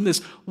place, in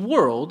this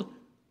world,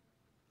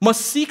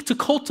 must seek to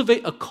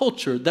cultivate a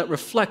culture that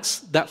reflects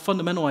that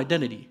fundamental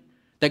identity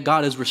that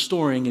God is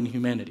restoring in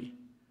humanity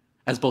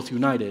as both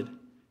united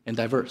and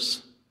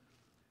diverse.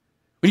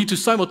 We need to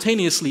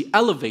simultaneously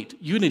elevate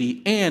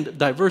unity and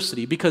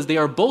diversity because they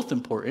are both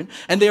important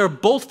and they are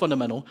both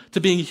fundamental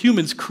to being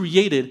humans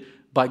created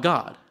by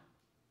God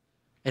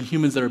and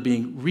humans that are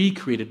being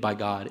recreated by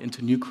God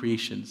into new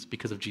creations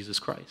because of Jesus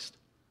Christ.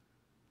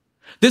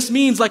 This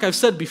means, like I've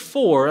said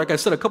before, like I've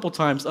said a couple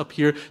times up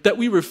here, that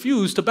we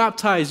refuse to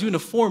baptize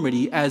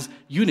uniformity as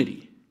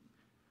unity.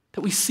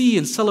 That we see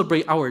and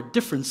celebrate our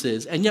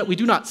differences, and yet we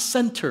do not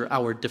center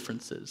our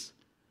differences.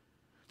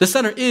 The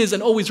center is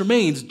and always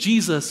remains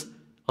Jesus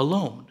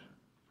alone.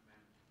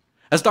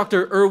 As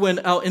Dr. Erwin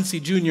L. Ince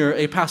Jr.,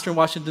 a pastor in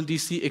Washington,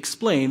 D.C.,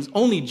 explains,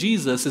 only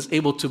Jesus is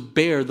able to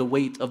bear the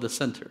weight of the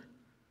center.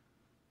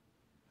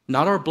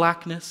 Not our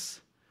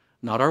blackness,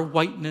 not our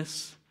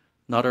whiteness,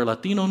 not our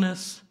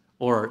Latino-ness,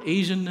 or our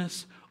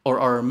Asianness,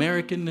 or our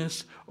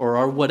Americanness, or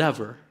our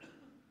whatever.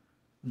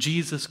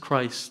 Jesus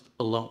Christ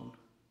alone.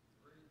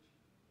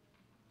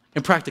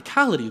 In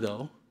practicality,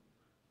 though,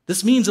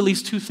 this means at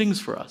least two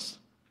things for us.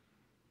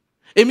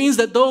 It means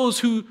that those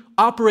who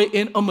operate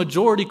in a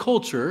majority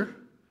culture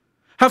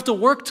have to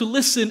work to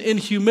listen in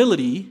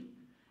humility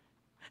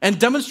and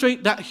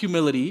demonstrate that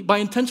humility by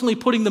intentionally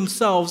putting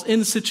themselves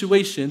in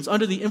situations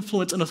under the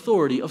influence and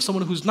authority of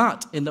someone who's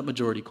not in that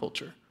majority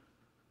culture.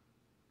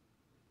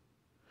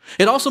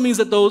 It also means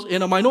that those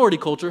in a minority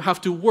culture have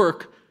to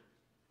work,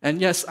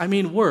 and yes, I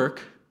mean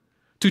work,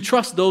 to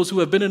trust those who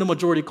have been in a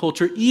majority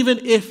culture,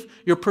 even if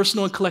your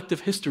personal and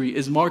collective history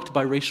is marked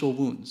by racial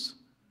wounds.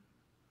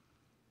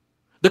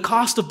 The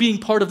cost of being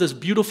part of this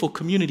beautiful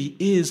community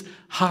is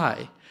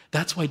high.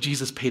 That's why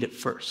Jesus paid it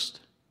first.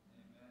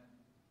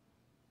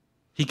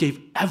 He gave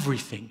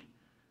everything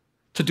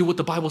to do what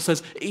the Bible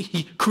says.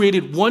 He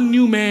created one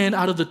new man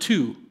out of the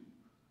two,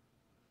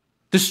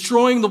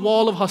 destroying the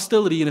wall of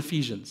hostility in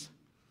Ephesians.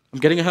 I'm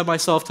getting ahead of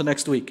myself to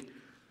next week.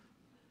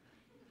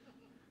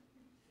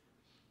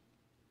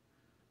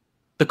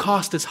 The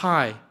cost is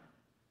high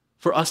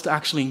for us to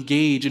actually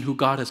engage in who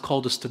God has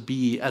called us to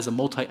be as a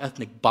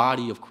multi-ethnic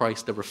body of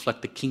Christ that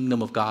reflect the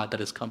kingdom of God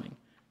that is coming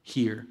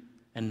here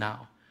and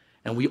now.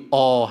 And we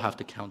all have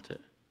to count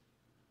it.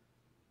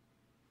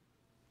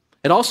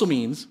 It also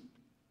means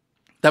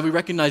that we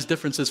recognize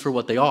differences for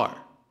what they are.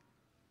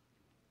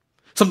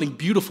 Something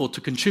beautiful to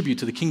contribute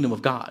to the kingdom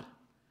of God.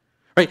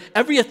 Right?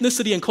 Every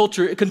ethnicity and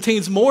culture, it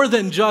contains more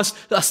than just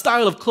a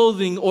style of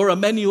clothing or a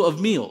menu of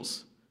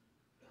meals.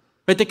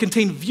 Right? They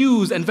contain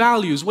views and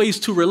values, ways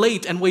to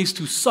relate and ways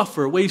to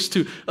suffer, ways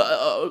to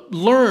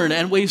learn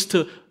and ways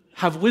to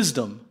have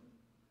wisdom.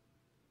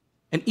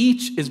 And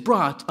each is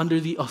brought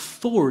under the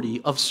authority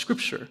of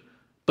Scripture,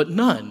 but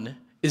none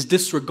is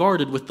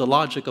disregarded with the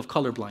logic of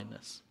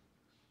colorblindness.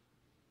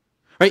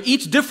 Right?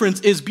 Each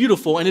difference is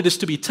beautiful, and it is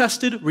to be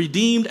tested,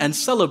 redeemed, and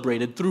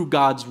celebrated through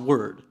God's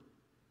word.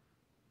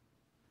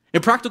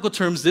 In practical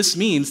terms, this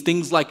means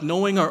things like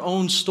knowing our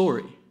own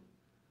story.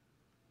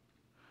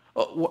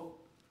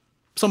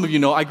 Some of you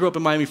know I grew up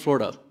in Miami,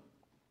 Florida.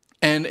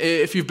 And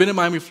if you've been in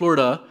Miami,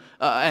 Florida,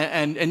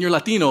 and you're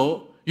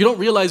Latino, you don't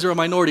realize you're a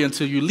minority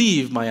until you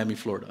leave Miami,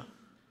 Florida.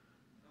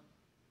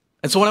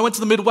 And so when I went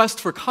to the Midwest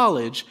for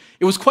college,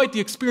 it was quite the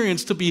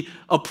experience to be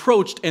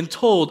approached and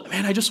told,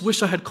 man, I just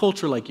wish I had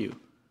culture like you.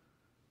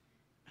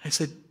 I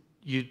said,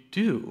 you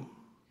do?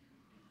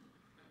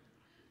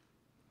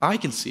 I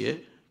can see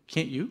it.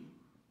 Can't you?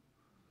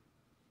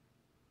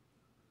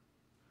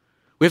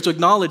 We have to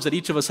acknowledge that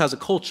each of us has a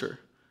culture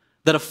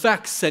that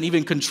affects and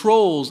even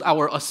controls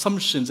our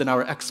assumptions and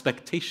our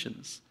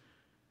expectations.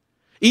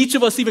 Each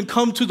of us even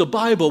come to the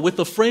Bible with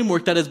a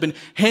framework that has been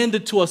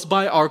handed to us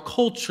by our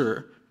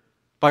culture,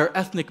 by our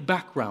ethnic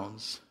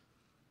backgrounds.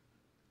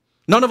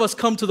 None of us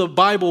come to the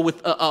Bible with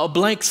a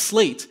blank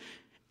slate,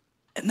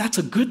 and that's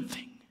a good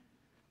thing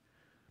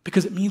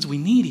because it means we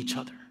need each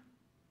other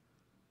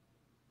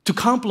to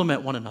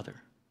complement one another,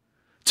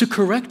 to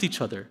correct each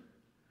other,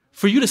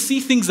 for you to see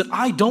things that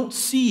I don't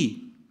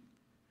see,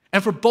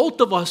 and for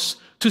both of us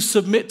to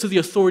submit to the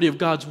authority of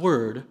God's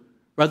word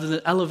rather than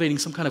elevating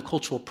some kind of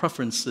cultural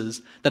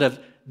preferences that have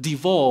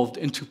devolved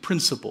into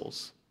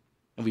principles,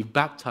 and we've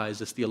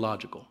baptized as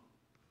theological.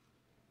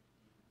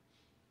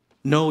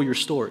 Know your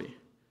story.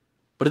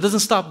 But it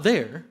doesn't stop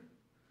there.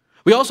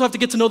 We also have to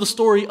get to know the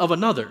story of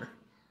another,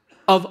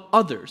 of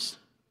others.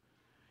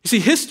 You see,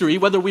 history,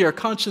 whether we are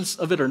conscious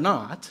of it or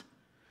not,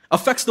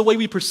 affects the way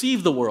we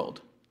perceive the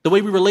world, the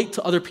way we relate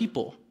to other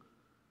people,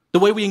 the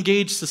way we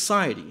engage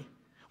society.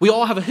 We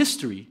all have a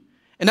history,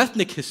 an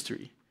ethnic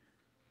history.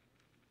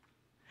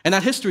 And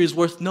that history is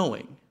worth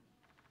knowing.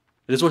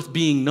 It is worth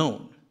being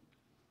known.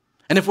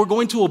 And if we're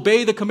going to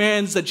obey the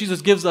commands that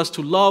Jesus gives us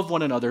to love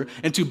one another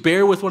and to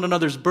bear with one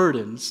another's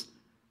burdens,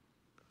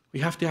 we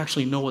have to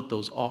actually know what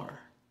those are.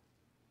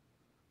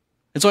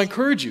 And so I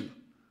encourage you,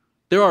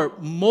 there are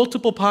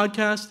multiple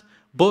podcasts,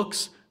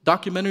 books,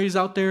 documentaries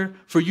out there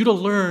for you to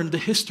learn the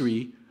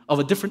history of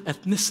a different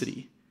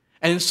ethnicity,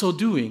 and in so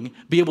doing,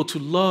 be able to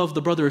love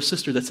the brother or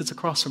sister that sits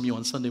across from you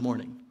on Sunday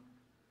morning.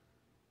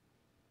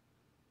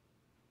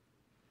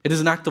 It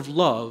is an act of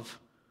love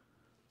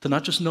to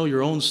not just know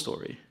your own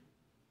story,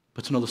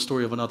 but to know the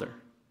story of another.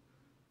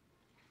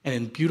 And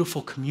in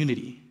beautiful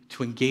community,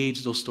 to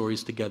engage those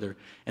stories together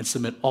and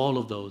submit all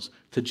of those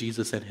to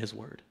Jesus and his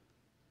word.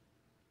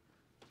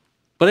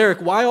 But Eric,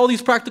 why all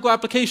these practical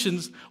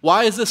applications?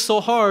 Why is this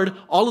so hard?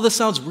 All of this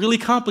sounds really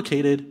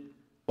complicated.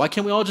 Why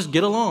can't we all just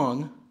get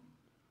along?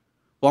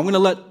 Well, I'm going to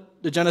let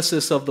the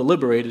Genesis of the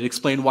Liberated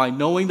explain why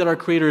knowing that our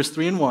Creator is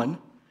 3 in 1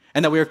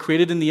 and that we are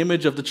created in the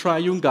image of the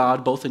triune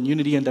God, both in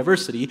unity and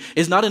diversity,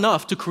 is not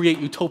enough to create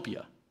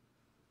utopia.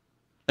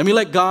 Let me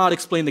let God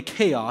explain the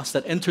chaos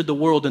that entered the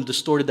world and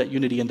distorted that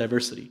unity and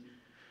diversity.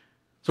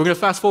 So we're going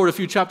to fast forward a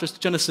few chapters to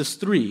Genesis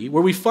 3,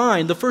 where we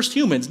find the first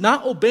humans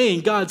not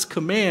obeying God's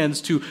commands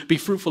to be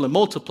fruitful and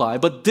multiply,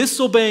 but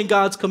disobeying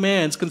God's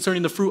commands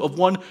concerning the fruit of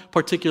one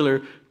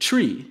particular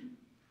tree.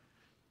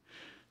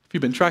 If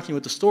you've been tracking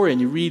with the story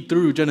and you read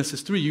through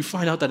Genesis 3, you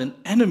find out that an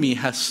enemy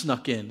has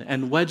snuck in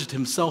and wedged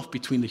himself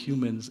between the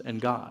humans and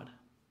God.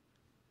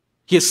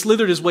 He has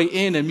slithered his way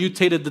in and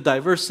mutated the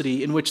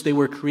diversity in which they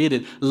were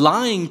created,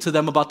 lying to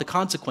them about the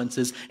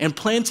consequences and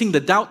planting the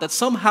doubt that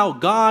somehow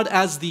God,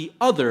 as the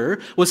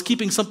other, was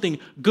keeping something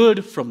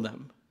good from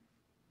them.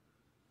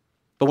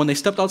 But when they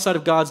stepped outside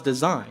of God's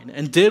design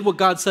and did what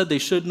God said they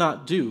should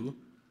not do,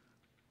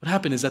 what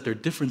happened is that their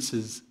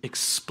differences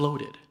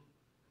exploded.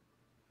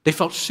 They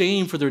felt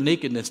shame for their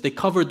nakedness. They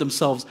covered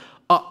themselves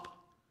up.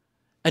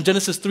 And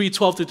Genesis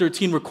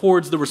 3:12-13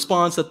 records the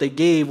response that they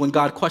gave when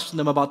God questioned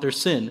them about their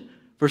sin.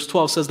 Verse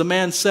 12 says, the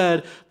man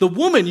said, the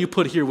woman you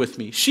put here with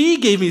me, she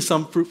gave me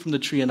some fruit from the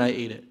tree and I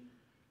ate it.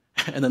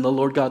 And then the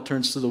Lord God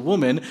turns to the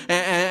woman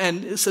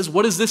and it says,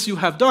 what is this you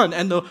have done?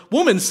 And the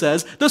woman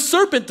says, the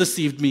serpent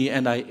deceived me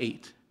and I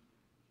ate.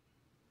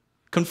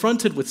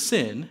 Confronted with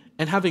sin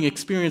and having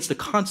experienced the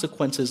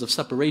consequences of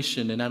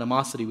separation and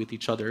animosity with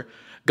each other,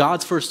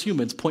 God's first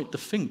humans point the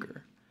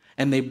finger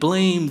and they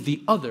blame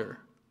the other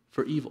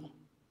for evil.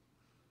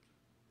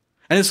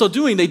 And in so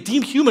doing, they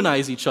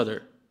dehumanize each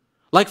other.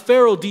 Like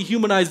Pharaoh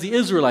dehumanized the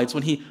Israelites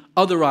when he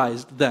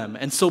otherized them.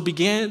 And so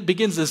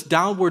begins this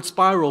downward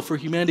spiral for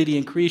humanity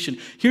and creation.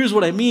 Here's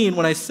what I mean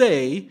when I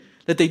say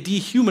that they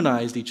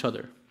dehumanized each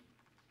other.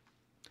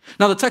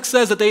 Now the text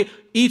says that they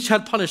each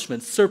had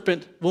punishments,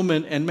 serpent,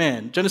 woman, and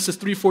man. Genesis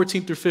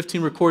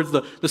 3:14-15 records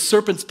the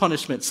serpent's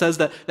punishment, says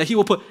that he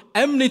will put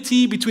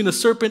enmity between the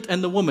serpent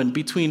and the woman,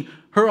 between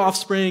her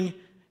offspring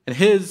and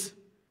his.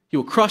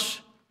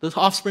 The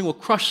offspring will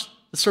crush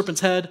the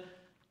serpent's head,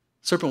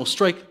 Serpent will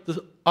strike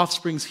the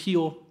offspring's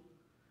heel.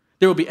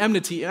 There will be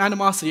enmity,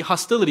 animosity,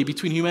 hostility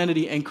between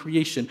humanity and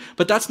creation.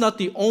 But that's not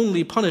the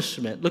only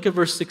punishment. Look at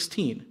verse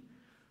 16.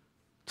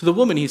 To the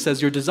woman, he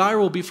says, your desire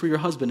will be for your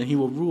husband, and he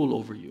will rule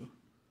over you.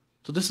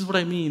 So this is what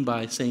I mean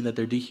by saying that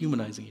they're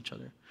dehumanizing each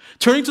other.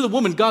 Turning to the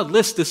woman, God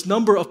lists this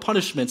number of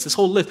punishments, this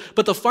whole list.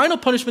 But the final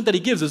punishment that he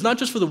gives is not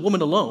just for the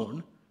woman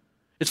alone.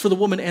 It's for the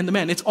woman and the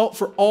man. It's all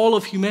for all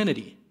of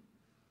humanity.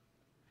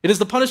 It is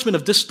the punishment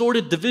of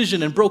distorted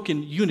division and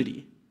broken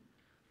unity.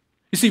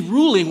 You see,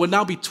 ruling would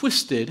now be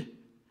twisted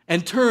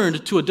and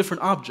turned to a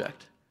different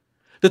object.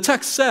 The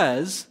text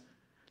says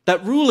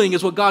that ruling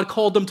is what God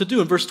called them to do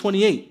in verse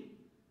 28.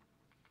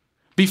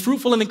 Be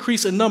fruitful and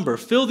increase in number.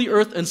 Fill the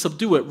earth and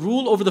subdue it.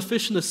 Rule over the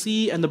fish in the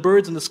sea and the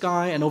birds in the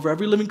sky and over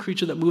every living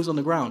creature that moves on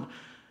the ground.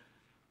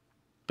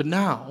 But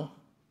now,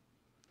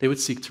 they would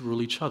seek to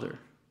rule each other.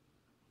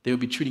 They would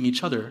be treating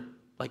each other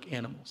like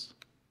animals.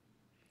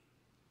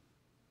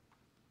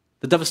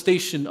 The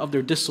devastation of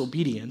their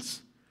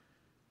disobedience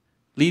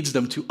leads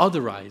them to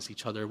otherize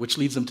each other, which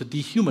leads them to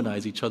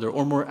dehumanize each other,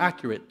 or more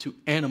accurate, to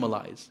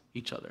animalize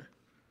each other.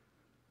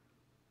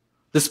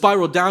 The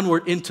spiral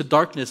downward into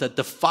darkness that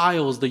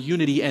defiles the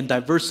unity and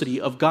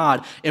diversity of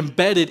God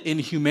embedded in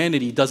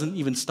humanity doesn't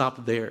even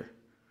stop there.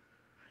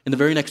 In the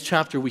very next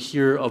chapter, we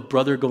hear of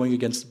brother going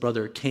against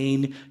brother,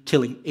 Cain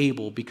killing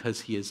Abel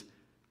because he is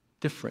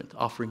different,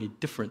 offering a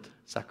different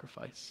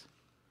sacrifice.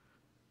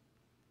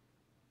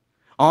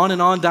 On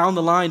and on down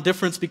the line,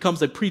 difference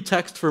becomes a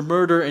pretext for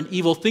murder and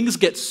evil. Things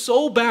get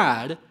so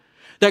bad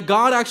that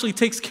God actually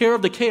takes care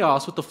of the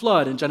chaos with the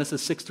flood in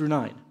Genesis 6 through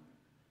 9.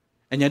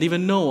 And yet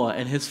even Noah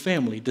and his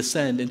family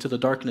descend into the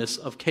darkness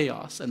of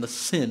chaos and the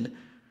sin.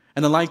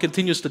 And the line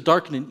continues to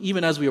darken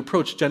even as we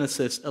approach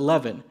Genesis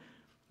 11.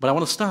 But I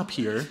want to stop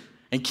here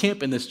and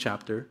camp in this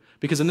chapter,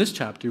 because in this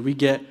chapter we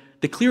get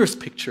the clearest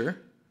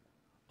picture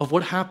of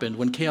what happened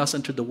when chaos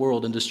entered the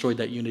world and destroyed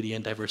that unity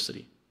and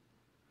diversity.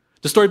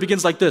 The story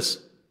begins like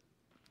this.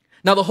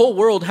 Now the whole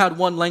world had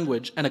one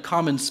language and a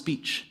common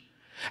speech.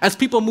 As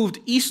people moved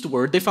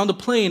eastward, they found a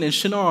plain in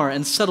Shinar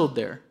and settled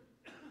there.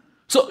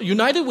 So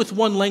united with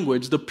one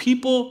language, the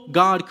people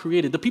God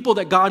created, the people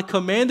that God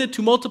commanded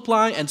to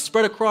multiply and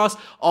spread across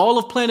all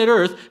of planet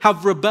Earth,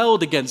 have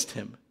rebelled against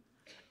him.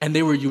 And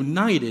they were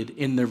united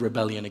in their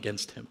rebellion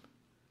against him.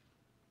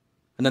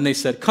 And then they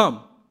said,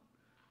 come,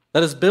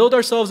 let us build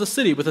ourselves a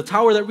city with a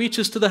tower that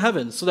reaches to the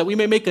heavens, so that we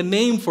may make a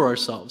name for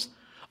ourselves.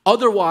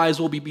 Otherwise,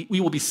 we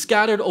will be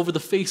scattered over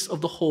the face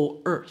of the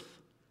whole earth.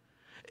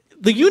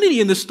 The unity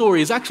in this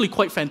story is actually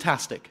quite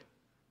fantastic.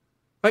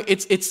 Right?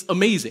 It's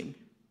amazing.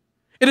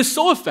 It is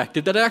so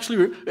effective that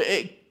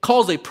it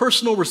calls a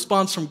personal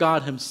response from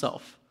God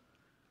himself.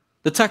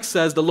 The text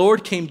says, the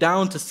Lord came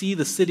down to see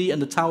the city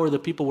and the tower the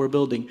people were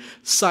building.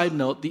 Side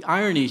note, the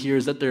irony here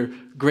is that their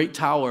great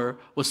tower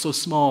was so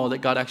small that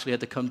God actually had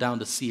to come down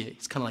to see it.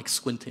 It's kind of like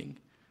squinting.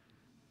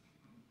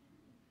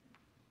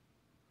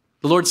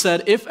 The Lord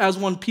said, if as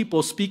one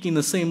people speaking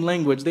the same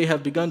language they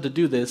have begun to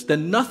do this,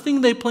 then nothing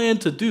they plan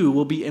to do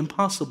will be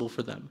impossible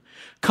for them.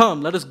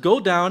 Come, let us go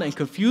down and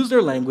confuse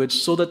their language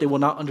so that they will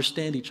not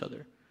understand each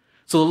other.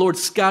 So the Lord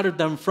scattered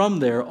them from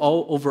there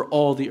all over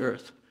all the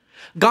earth.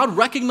 God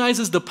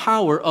recognizes the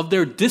power of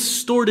their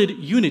distorted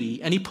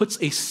unity, and he puts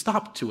a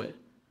stop to it.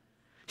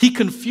 He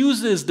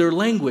confuses their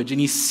language and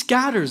he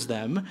scatters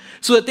them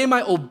so that they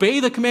might obey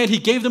the command he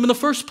gave them in the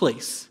first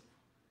place.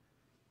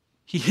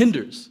 He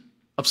hinders,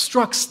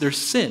 obstructs their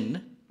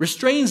sin,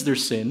 restrains their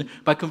sin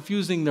by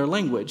confusing their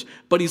language,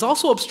 but he's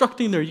also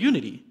obstructing their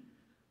unity.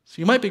 So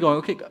you might be going,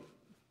 okay, God,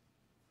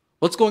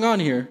 what's going on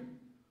here?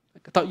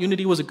 I thought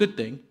unity was a good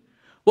thing.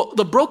 Well,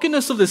 the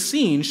brokenness of the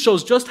scene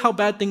shows just how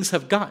bad things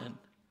have gotten.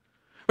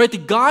 Right? The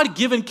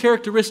God-given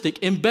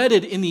characteristic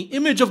embedded in the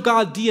image of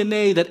God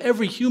DNA that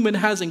every human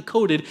has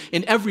encoded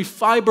in every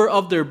fiber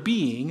of their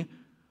being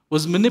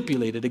was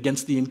manipulated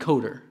against the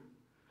encoder,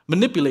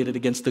 manipulated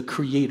against the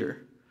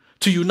creator,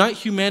 to unite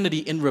humanity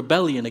in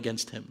rebellion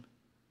against him.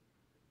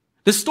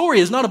 This story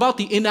is not about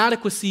the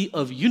inadequacy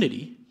of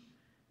unity.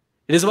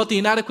 It is about the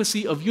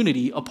inadequacy of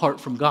unity apart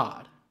from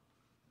God.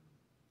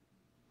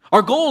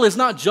 Our goal is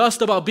not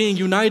just about being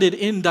united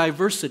in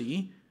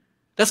diversity.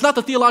 That's not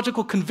the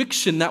theological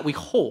conviction that we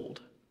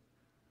hold.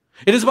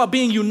 It is about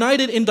being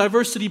united in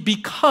diversity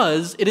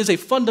because it is a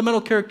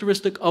fundamental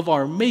characteristic of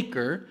our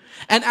Maker.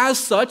 And as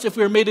such, if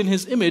we are made in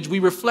his image, we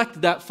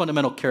reflect that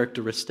fundamental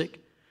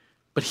characteristic.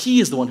 But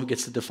he is the one who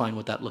gets to define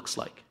what that looks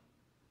like,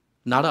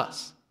 not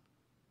us.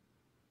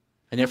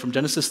 And yet from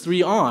Genesis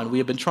 3 on, we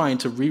have been trying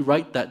to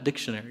rewrite that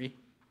dictionary.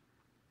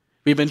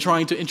 We've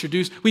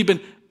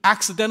been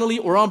accidentally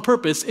or on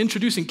purpose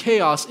introducing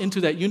chaos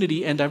into that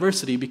unity and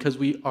diversity because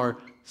we are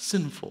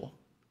sinful.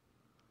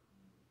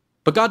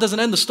 But God doesn't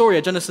end the story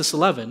at Genesis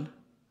 11.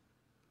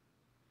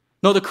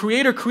 No, the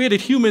Creator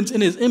created humans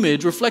in his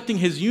image, reflecting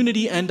his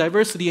unity and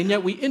diversity, and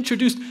yet we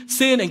introduced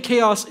sin and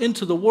chaos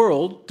into the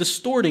world,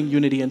 distorting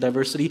unity and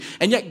diversity,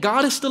 and yet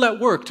God is still at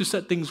work to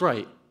set things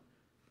right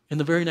in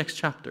the very next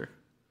chapter.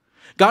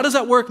 God is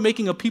at work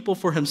making a people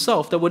for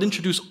himself that would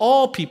introduce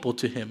all people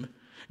to him.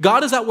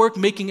 God is at work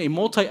making a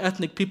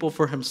multi-ethnic people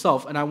for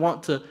himself, and I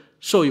want to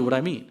show you what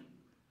I mean.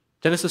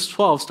 Genesis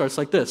 12 starts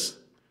like this.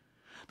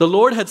 The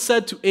Lord had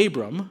said to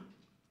Abram,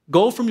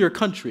 "Go from your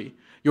country,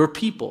 your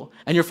people,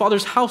 and your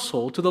father's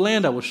household to the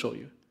land I will show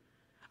you.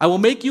 I will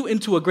make you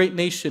into a great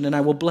nation, and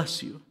I will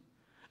bless you.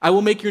 I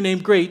will make your name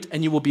great,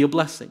 and you will be a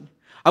blessing.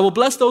 I will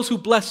bless those who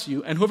bless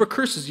you, and whoever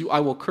curses you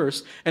I will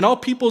curse, and all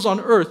peoples on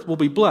earth will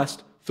be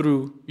blessed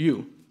through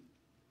you."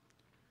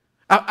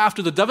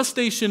 After the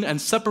devastation and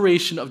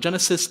separation of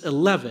Genesis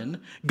 11,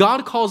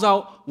 God calls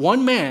out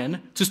one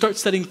man to start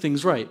setting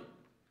things right.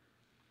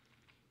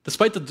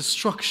 Despite the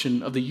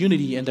destruction of the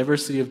unity and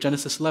diversity of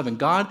Genesis 11,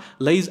 God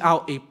lays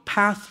out a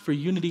path for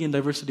unity and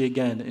diversity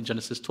again in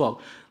Genesis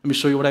 12. Let me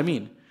show you what I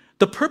mean.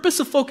 The purpose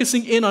of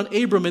focusing in on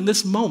Abram in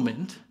this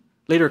moment,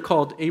 later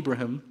called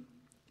Abraham,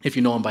 if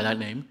you know him by that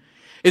name,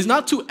 is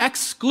not to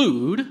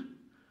exclude,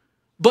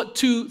 but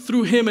to,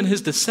 through him and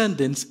his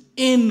descendants,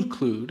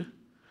 include,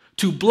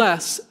 to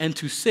bless and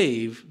to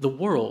save the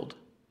world,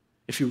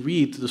 if you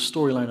read the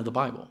storyline of the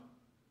Bible.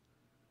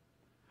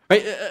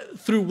 Right?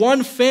 Through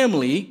one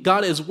family,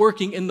 God is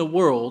working in the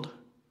world,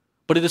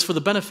 but it is for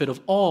the benefit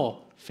of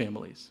all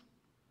families.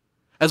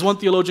 As one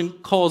theologian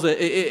calls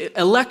it,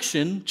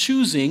 election,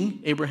 choosing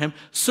Abraham,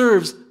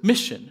 serves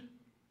mission.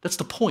 That's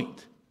the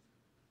point.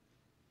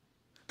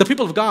 The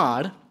people of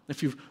God,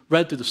 if you've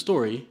read through the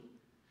story,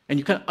 and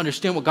you kind of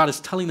understand what God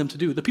is telling them to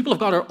do, the people of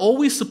God are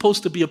always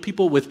supposed to be a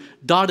people with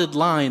dotted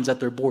lines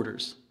at their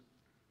borders.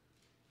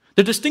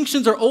 Their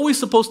distinctions are always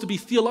supposed to be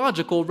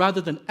theological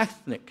rather than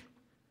ethnic.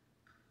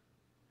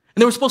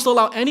 And they were supposed to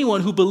allow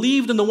anyone who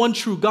believed in the one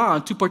true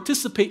God to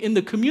participate in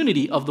the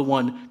community of the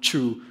one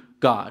true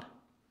God.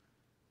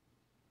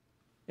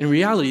 In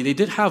reality, they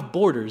did have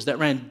borders that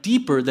ran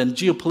deeper than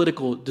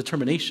geopolitical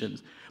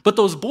determinations, but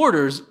those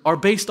borders are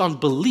based on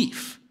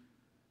belief,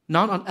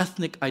 not on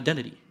ethnic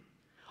identity.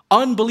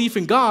 Unbelief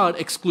in God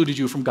excluded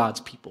you from God's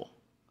people.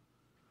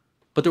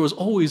 But there was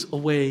always a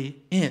way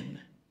in.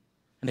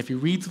 And if you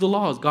read through the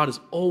laws, God is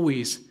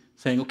always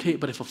saying, okay,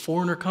 but if a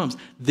foreigner comes,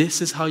 this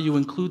is how you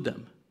include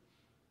them.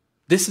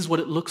 This is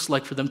what it looks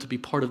like for them to be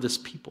part of this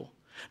people.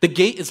 The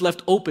gate is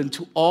left open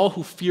to all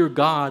who fear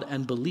God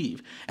and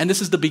believe. And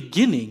this is the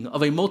beginning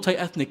of a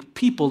multi-ethnic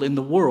people in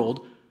the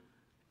world,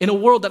 in a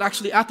world that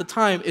actually at the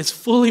time is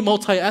fully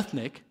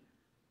multi-ethnic.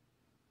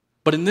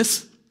 But in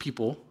this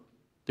people,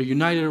 they're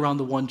united around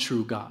the one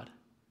true God,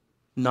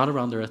 not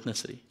around their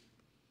ethnicity.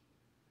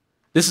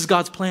 This is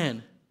God's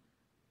plan.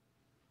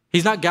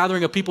 He's not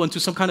gathering up people into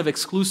some kind of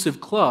exclusive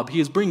club. He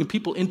is bringing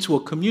people into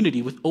a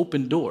community with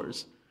open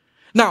doors.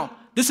 Now,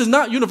 this is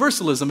not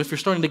universalism if you're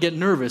starting to get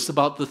nervous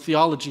about the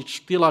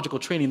theological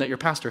training that your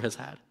pastor has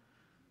had.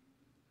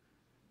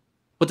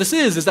 What this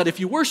is that if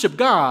you worship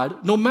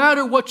God, no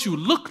matter what you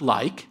look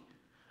like,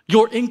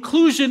 your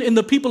inclusion in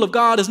the people of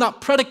God is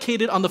not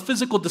predicated on the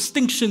physical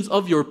distinctions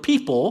of your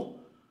people.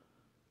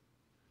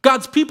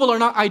 God's people are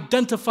not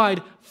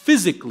identified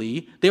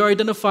physically, they are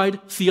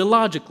identified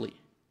theologically.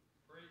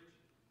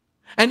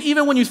 And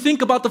even when you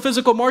think about the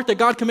physical mark that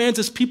God commands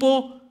his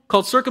people,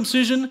 called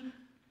circumcision,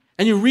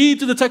 and you read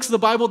through the text of the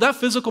Bible, that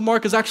physical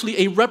mark is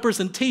actually a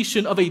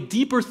representation of a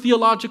deeper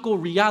theological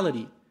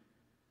reality,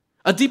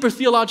 a deeper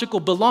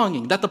theological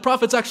belonging, that the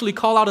prophets actually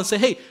call out and say,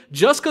 hey,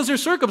 just because you're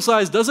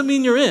circumcised doesn't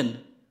mean you're in,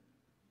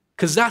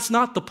 because that's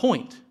not the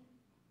point.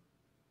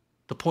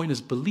 The point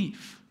is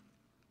belief.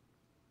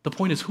 The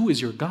point is, who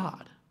is your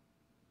God?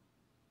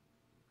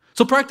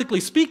 So practically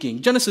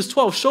speaking, Genesis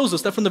 12 shows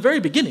us that from the very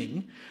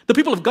beginning, the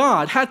people of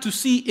God had to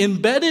see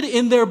embedded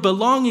in their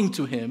belonging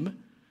to him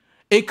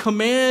a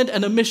command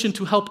and a mission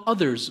to help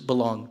others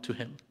belong to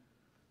him.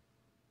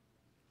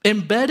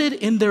 Embedded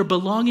in their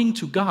belonging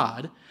to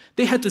God,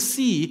 they had to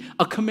see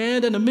a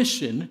command and a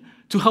mission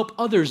to help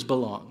others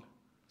belong.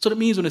 So that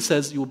means when it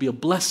says you will be a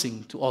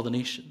blessing to all the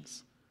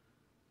nations.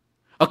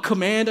 A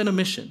command and a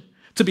mission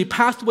to be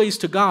pathways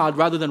to God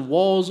rather than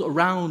walls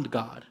around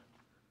God.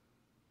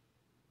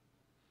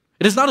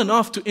 It is not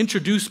enough to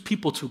introduce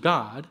people to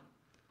God.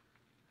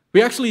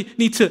 We actually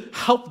need to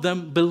help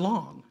them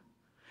belong.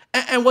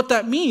 And what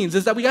that means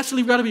is that we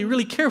actually got to be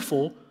really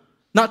careful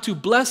not to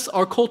bless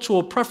our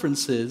cultural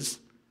preferences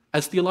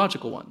as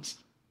theological ones.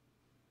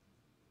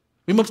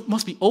 We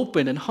must be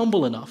open and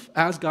humble enough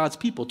as God's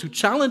people to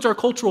challenge our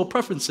cultural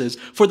preferences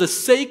for the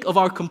sake of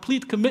our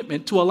complete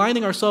commitment to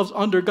aligning ourselves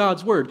under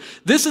God's word.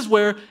 This is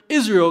where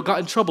Israel got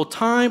in trouble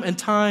time and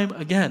time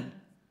again.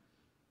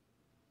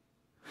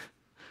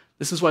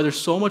 This is why there's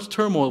so much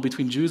turmoil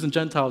between Jews and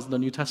Gentiles in the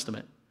New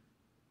Testament.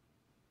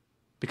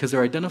 Because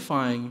they're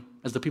identifying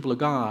as the people of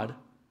God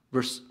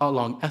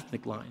along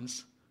ethnic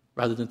lines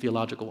rather than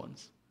theological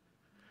ones.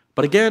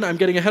 But again, I'm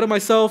getting ahead of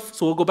myself,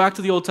 so we'll go back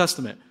to the Old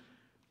Testament.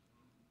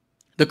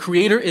 The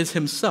Creator is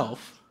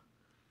himself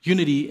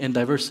unity and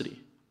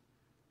diversity.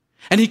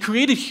 And he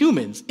created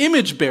humans,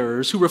 image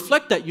bearers, who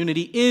reflect that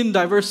unity in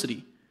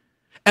diversity.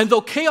 And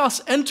though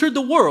chaos entered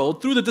the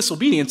world through the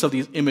disobedience of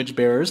these image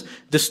bearers,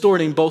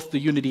 distorting both the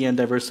unity and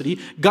diversity,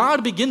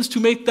 God begins to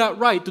make that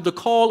right through the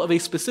call of a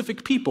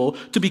specific people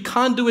to be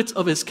conduits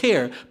of his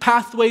care,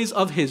 pathways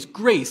of his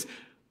grace,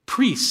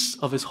 priests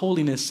of his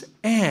holiness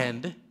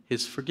and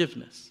his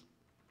forgiveness.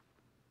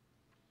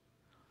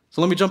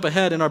 So let me jump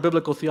ahead in our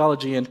biblical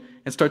theology and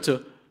start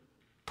to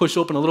push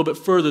open a little bit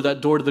further that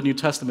door to the New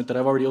Testament that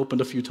I've already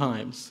opened a few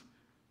times.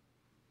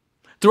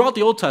 Throughout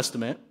the Old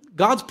Testament,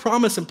 God's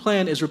promise and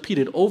plan is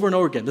repeated over and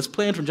over again. This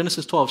plan from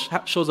Genesis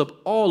 12 shows up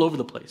all over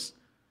the place.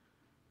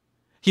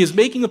 He is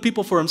making a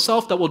people for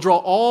himself that will draw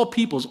all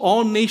peoples,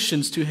 all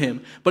nations to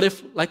him. But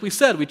if, like we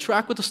said, we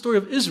track with the story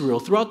of Israel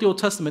throughout the Old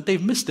Testament,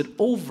 they've missed it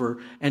over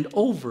and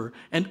over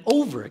and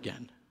over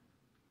again.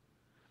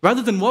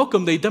 Rather than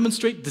welcome, they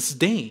demonstrate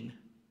disdain.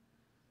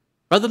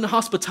 Rather than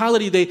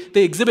hospitality,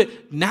 they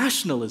exhibit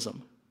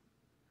nationalism.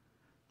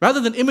 Rather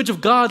than image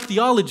of God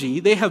theology,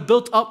 they have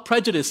built up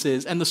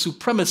prejudices and the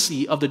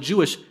supremacy of the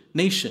Jewish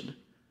nation.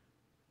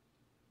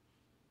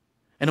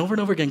 And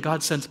over again,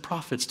 God sends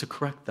prophets to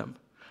correct them,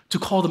 to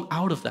call them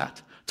out of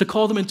that, to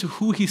call them into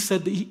who he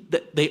said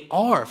that they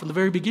are from the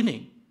very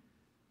beginning.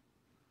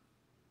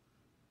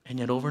 And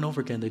yet over and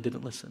over again, they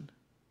didn't listen.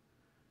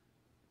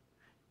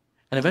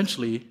 And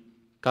eventually,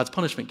 God's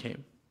punishment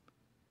came.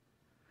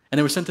 And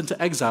they were sent into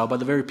exile by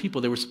the very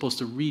people they were supposed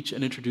to reach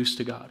and introduce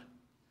to God.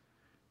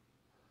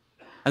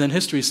 And then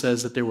history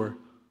says that there were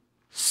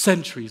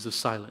centuries of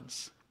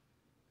silence.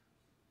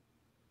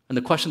 And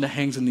the question that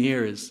hangs in the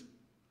air is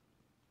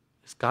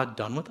God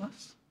done with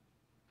us?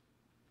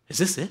 Is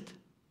this it?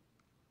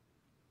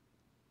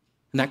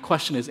 And that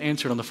question is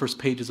answered on the first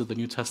pages of the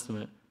New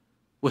Testament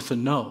with a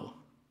no.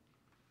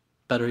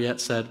 Better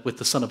yet said, with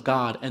the Son of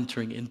God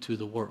entering into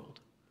the world.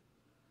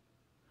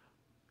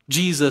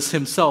 Jesus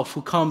himself,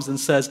 who comes and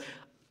says,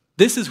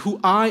 this is who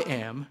I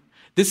am,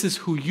 this is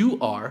who you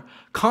are.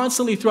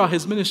 Constantly throughout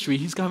his ministry,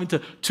 he's going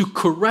to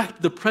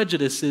correct the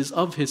prejudices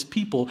of his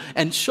people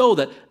and show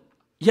that,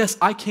 yes,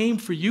 I came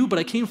for you, but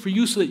I came for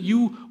you so that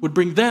you would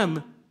bring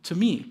them to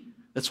me.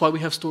 That's why we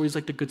have stories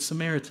like the Good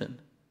Samaritan.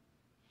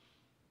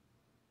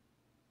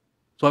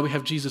 That's why we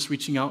have Jesus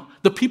reaching out.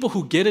 The people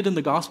who get it in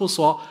the Gospels,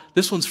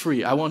 this one's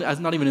free. It's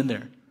not even in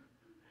there.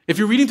 If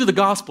you're reading through the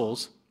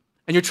Gospels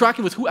and you're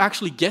tracking with who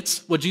actually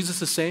gets what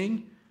Jesus is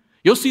saying,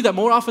 you'll see that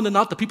more often than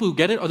not, the people who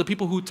get it are the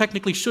people who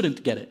technically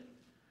shouldn't get it.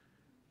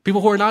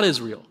 People who are not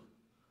Israel.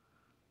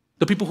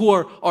 The people who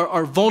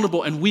are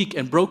vulnerable and weak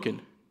and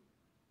broken.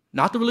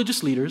 Not the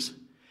religious leaders.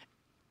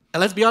 And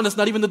let's be honest,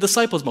 not even the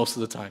disciples most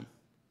of the time.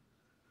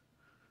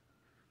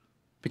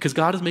 Because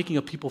God is making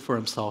a people for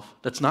himself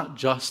that's not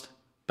just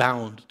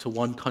bound to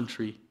one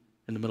country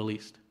in the Middle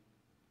East.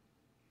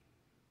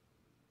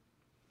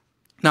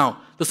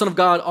 Now, the Son of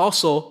God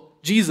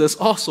Jesus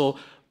also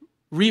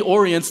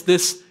reorients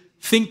this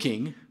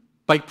thinking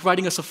by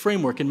providing us a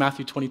framework in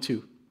Matthew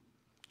 22.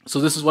 So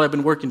this is what I've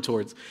been working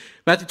towards.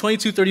 Matthew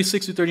 22,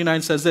 36 through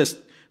 39 says this.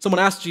 Someone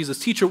asked Jesus,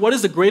 "Teacher, what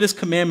is the greatest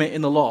commandment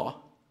in the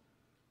law?"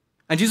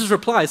 And Jesus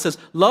replies, says,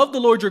 "Love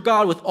the Lord your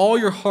God with all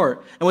your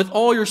heart and with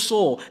all your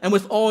soul and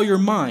with all your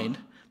mind.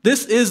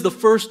 This is the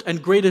first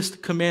and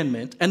greatest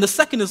commandment. And the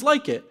second is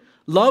like it.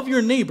 Love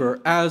your neighbor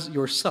as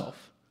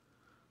yourself."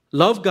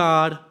 Love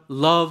God,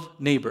 love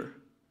neighbor.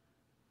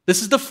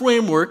 This is the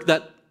framework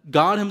that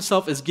God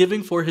himself is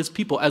giving for his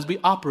people as we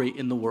operate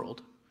in the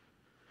world.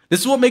 This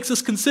is what makes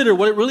us consider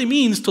what it really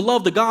means to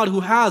love the God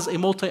who has a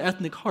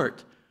multi-ethnic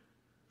heart,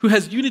 who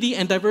has unity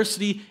and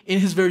diversity in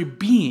his very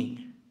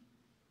being.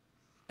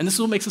 And this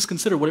is what makes us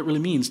consider what it really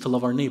means to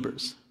love our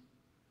neighbors.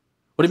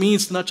 What it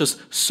means to not just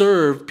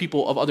serve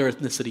people of other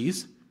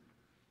ethnicities,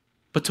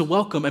 but to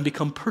welcome and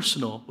become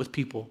personal with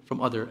people from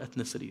other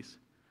ethnicities.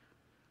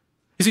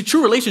 You see,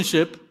 true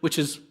relationship, which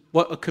is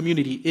what a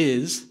community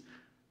is,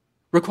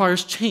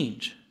 requires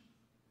change.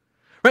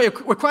 Right?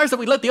 It requires that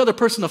we let the other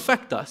person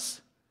affect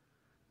us.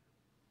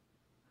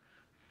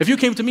 If you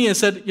came to me and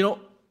said,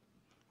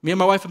 me and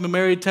my wife have been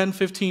married 10,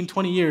 15,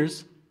 20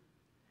 years,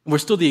 and we're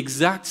still the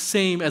exact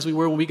same as we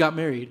were when we got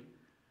married,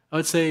 I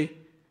would say,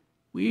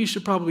 we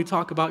should probably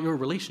talk about your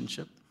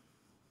relationship.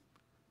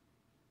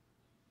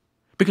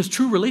 Because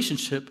true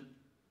relationship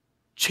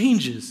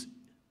changes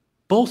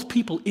both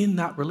people in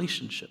that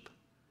relationship.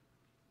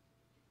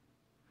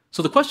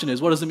 So the question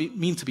is, what does it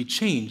mean to be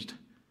changed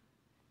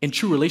in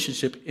true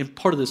relationship in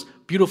part of this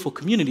beautiful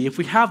community if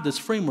we have this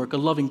framework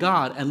of loving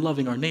God and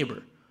loving our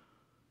neighbor?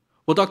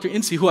 Well, Dr.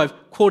 Ince, who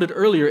I've quoted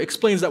earlier,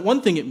 explains that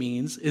one thing it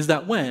means is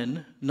that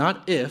when,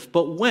 not if,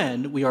 but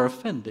when we are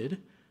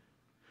offended,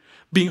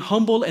 being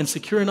humble and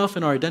secure enough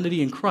in our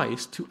identity in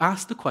Christ to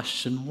ask the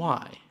question,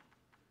 why?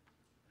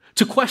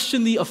 To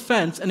question the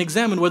offense and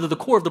examine whether the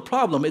core of the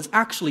problem is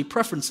actually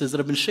preferences that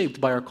have been shaped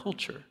by our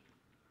culture.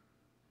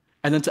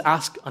 And then to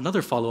ask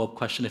another follow-up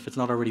question, if it's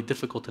not already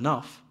difficult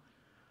enough,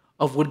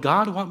 of would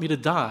God want me to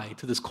die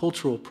to this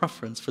cultural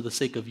preference for the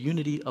sake of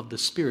unity of the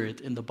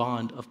Spirit in the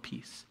bond of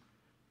peace?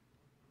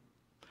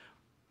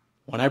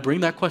 When I bring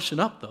that question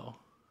up, though,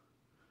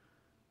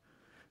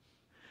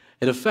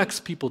 it affects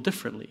people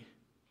differently,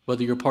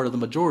 whether you're part of the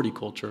majority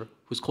culture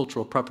whose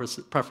cultural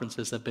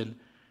preferences have been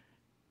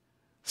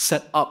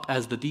set up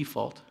as the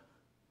default,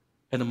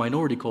 and a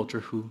minority culture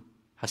who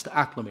has to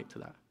acclimate to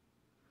that?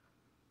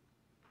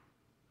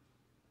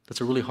 That's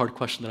a really hard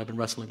question that I've been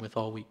wrestling with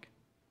all week.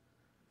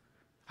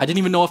 I didn't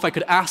even know if I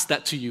could ask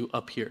that to you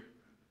up here,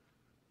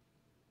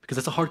 because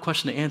that's a hard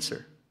question to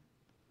answer.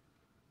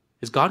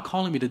 Is God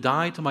calling me to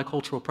die to my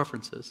cultural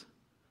preferences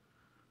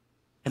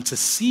and to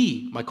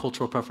see my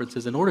cultural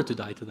preferences in order to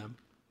die to them,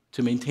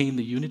 to maintain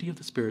the unity of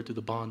the Spirit through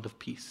the bond of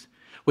peace?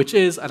 Which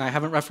is, and I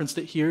haven't referenced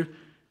it here,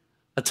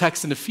 a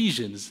text in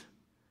Ephesians.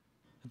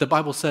 The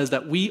Bible says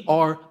that we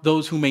are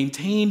those who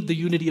maintain the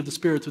unity of the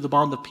Spirit through the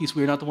bond of peace.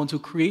 We are not the ones who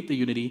create the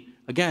unity.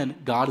 Again,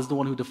 God is the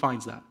one who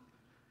defines that.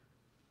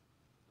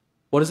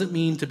 What does it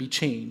mean to be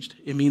changed?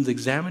 It means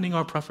examining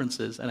our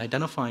preferences and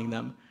identifying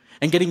them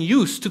and getting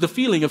used to the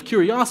feeling of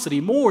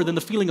curiosity more than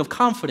the feeling of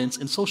confidence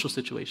in social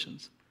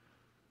situations.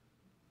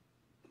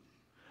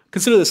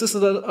 Consider this. This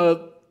is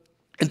a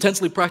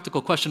intensely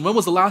practical question. When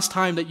was the last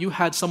time that you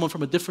had someone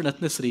from a different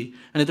ethnicity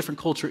and a different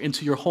culture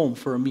into your home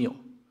for a meal?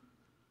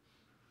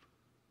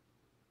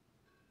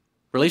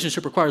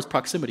 Relationship requires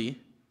proximity.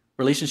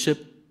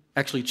 Relationship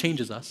actually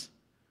changes us.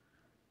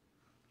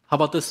 How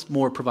about this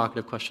more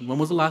provocative question? When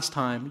was the last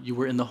time you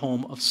were in the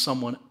home of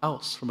someone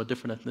else from a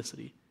different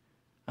ethnicity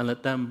and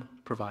let them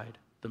provide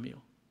the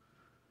meal?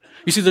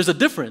 You see, there's a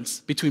difference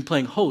between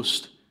playing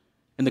host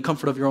in the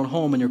comfort of your own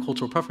home and your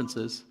cultural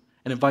preferences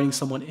and inviting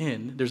someone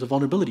in. There's a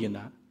vulnerability in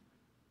that.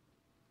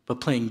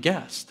 But playing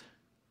guest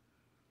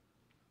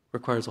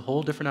requires a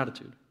whole different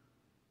attitude.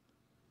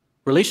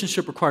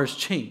 Relationship requires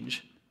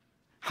change.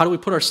 How do we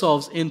put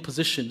ourselves in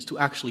positions to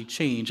actually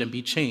change and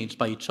be changed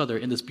by each other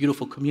in this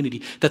beautiful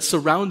community that's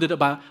surrounded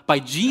by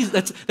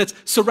Jesus, that's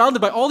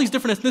surrounded by all these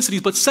different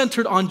ethnicities, but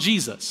centered on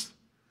Jesus?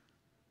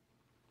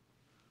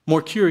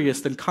 More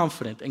curious than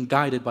confident and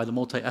guided by the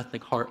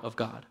multi-ethnic heart of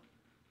God.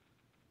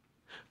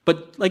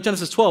 But like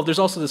Genesis 12, there's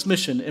also this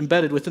mission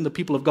embedded within the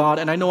people of God.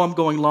 And I know I'm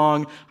going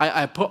long.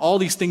 I put all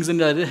these things in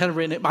that I hadn't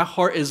written it. My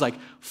heart is like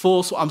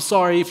full, so I'm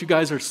sorry if you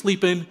guys are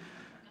sleeping.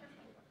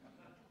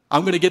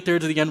 I'm going to get there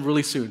to the end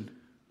really soon.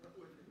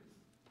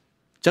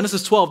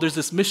 Genesis 12, there's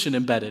this mission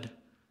embedded.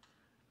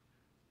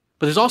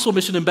 But there's also a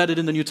mission embedded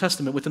in the New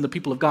Testament within the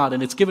people of God,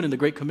 and it's given in the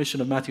Great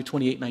Commission of Matthew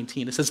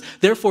 28:19. It says,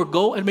 "Therefore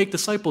go and make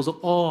disciples of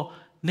all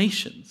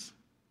nations."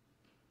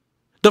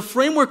 The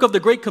framework of the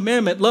Great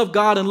Commandment, love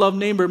God and love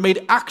neighbor,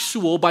 made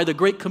actual by the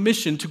Great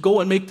Commission to go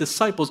and make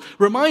disciples,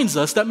 reminds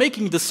us that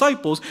making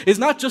disciples is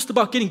not just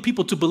about getting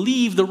people to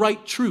believe the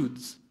right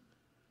truths.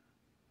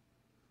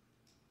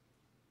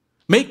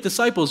 Make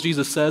disciples,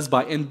 Jesus says,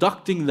 by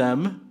inducting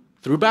them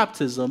through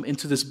baptism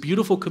into this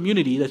beautiful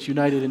community that's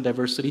united in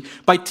diversity,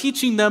 by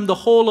teaching them the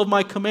whole of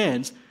my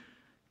commands,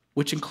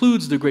 which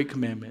includes the Great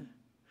Commandment,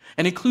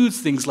 and includes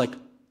things like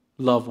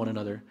love one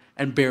another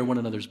and bear one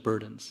another's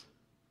burdens.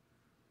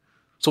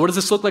 So what does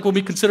this look like when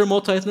we consider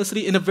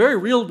multi-ethnicity? In a very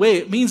real way,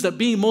 it means that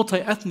being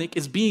multi-ethnic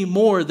is being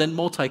more than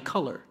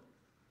multicolor.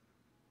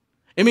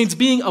 It means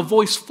being a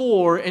voice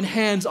for and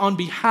hands on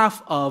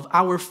behalf of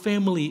our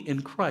family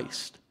in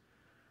Christ.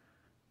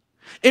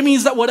 It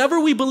means that whatever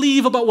we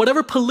believe about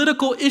whatever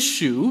political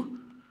issue,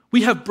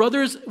 we have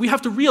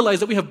to realize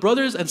that we have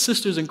brothers and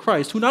sisters in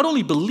Christ who not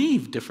only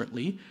believe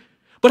differently,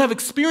 but have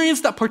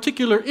experienced that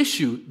particular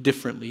issue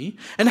differently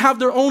and have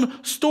their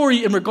own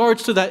story in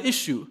regards to that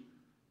issue.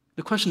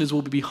 The question is,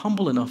 will we be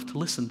humble enough to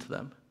listen to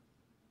them?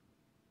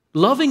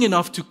 Loving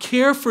enough to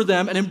care for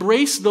them and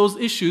embrace those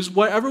issues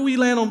wherever we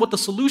land on what the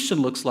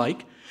solution looks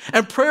like,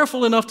 and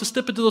prayerful enough to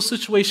step into those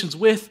situations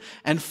with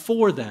and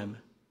for them.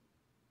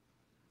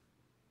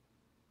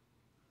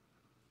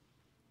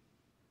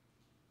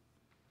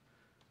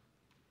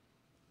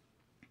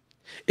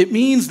 It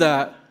means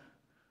that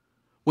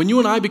when you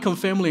and I become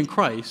family in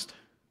Christ,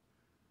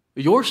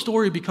 your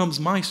story becomes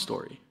my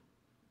story.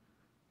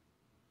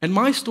 And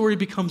my story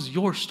becomes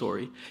your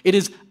story. It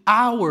is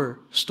our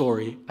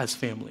story as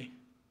family.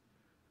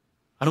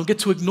 I don't get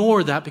to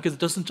ignore that because it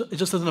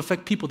just doesn't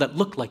affect people that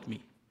look like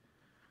me.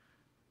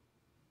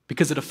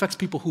 Because it affects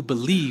people who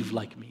believe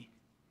like me.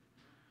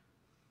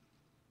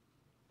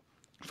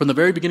 From the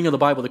very beginning of the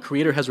Bible, the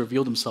Creator has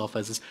revealed himself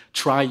as this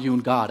triune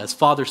God, as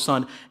Father,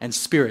 Son, and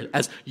Spirit,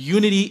 as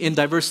unity in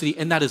diversity,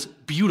 and that is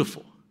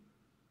beautiful.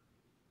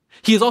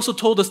 He has also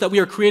told us that we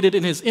are created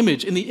in his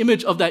image, in the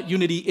image of that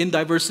unity in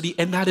diversity,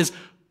 and that is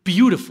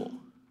beautiful.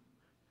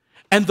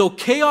 And though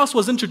chaos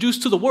was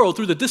introduced to the world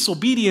through the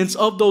disobedience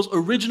of those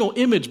original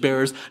image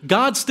bearers,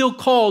 God still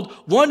called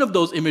one of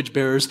those image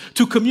bearers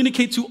to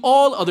communicate to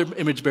all other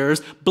image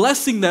bearers,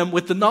 blessing them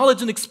with the knowledge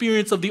and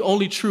experience of the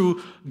only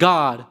true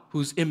God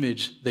whose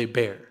image they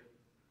bear.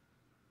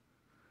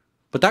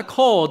 But that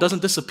call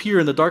doesn't disappear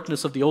in the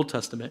darkness of the Old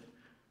Testament.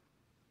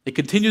 It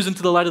continues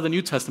into the light of the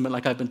New Testament,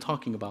 like I've been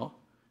talking about,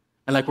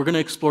 and like we're going to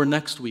explore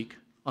next week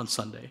on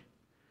Sunday.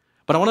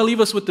 But I want to leave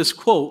us with this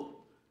quote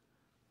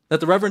that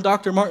the Reverend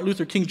Dr. Martin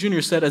Luther King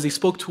Jr. said as he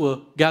spoke to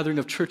a gathering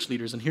of church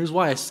leaders. And here's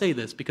why I say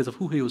this, because of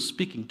who he was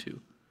speaking to.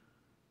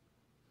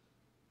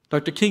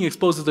 Dr. King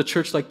exposes the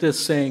church like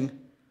this, saying,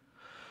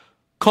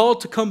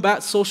 Called to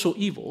combat social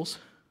evils,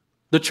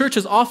 the church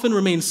has often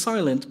remained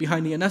silent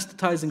behind the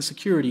anesthetizing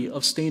security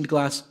of stained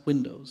glass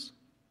windows.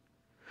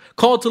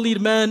 Called to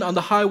lead men on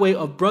the highway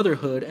of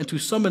brotherhood and to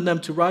summon them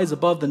to rise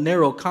above the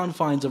narrow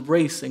confines of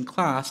race and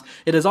class,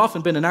 it has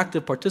often been an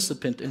active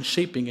participant in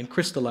shaping and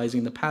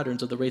crystallizing the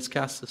patterns of the race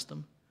caste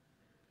system.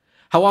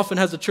 How often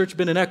has the church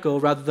been an echo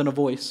rather than a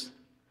voice?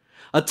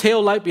 A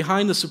tail light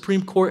behind the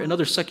Supreme Court and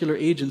other secular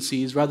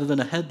agencies rather than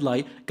a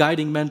headlight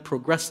guiding men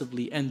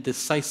progressively and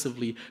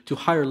decisively to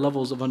higher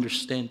levels of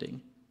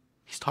understanding.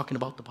 He's talking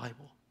about the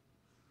Bible.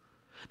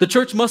 The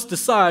church must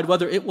decide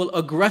whether it will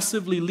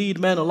aggressively lead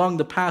men along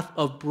the path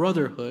of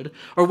brotherhood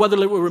or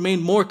whether it will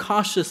remain more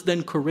cautious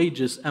than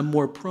courageous and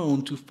more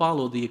prone to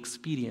follow the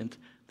expedient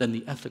than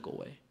the ethical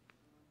way.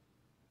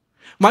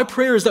 My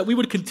prayer is that we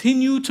would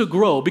continue to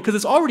grow, because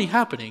it's already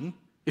happening,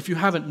 if you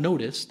haven't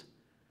noticed,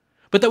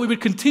 but that we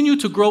would continue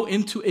to grow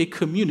into a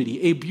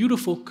community, a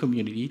beautiful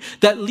community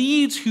that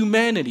leads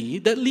humanity,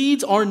 that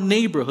leads our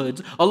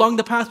neighborhoods along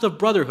the path of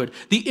brotherhood,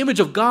 the image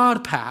of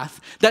God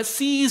path that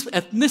sees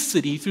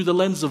ethnicity through the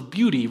lens of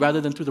beauty rather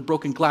than through the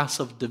broken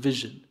glass of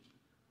division.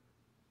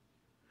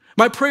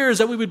 My prayer is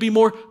that we would be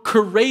more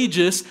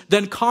courageous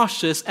than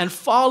cautious and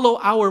follow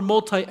our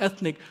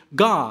multi-ethnic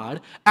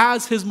God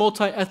as his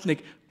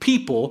multi-ethnic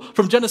people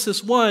from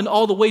Genesis 1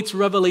 all the way to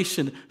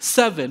Revelation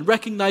 7,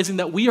 recognizing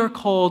that we are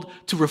called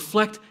to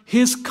reflect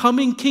his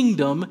coming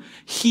kingdom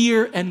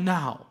here and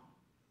now.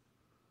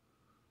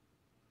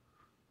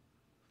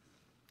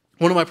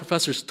 One of my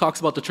professors talks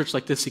about the church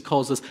like this. He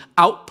calls us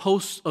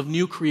outposts of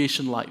new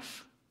creation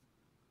life.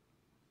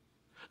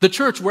 The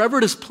church, wherever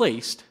it is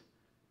placed,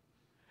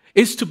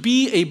 is to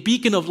be a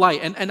beacon of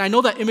light. And I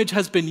know that image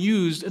has been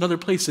used in other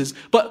places,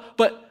 but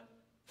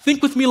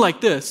think with me like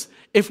this.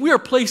 If we are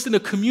placed in a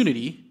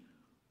community,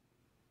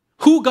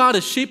 who God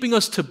is shaping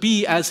us to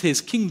be as his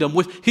kingdom,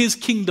 with his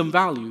kingdom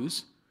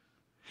values,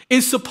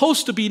 is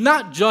supposed to be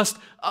not just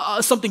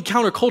something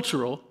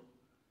countercultural,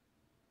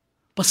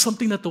 but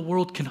something that the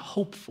world can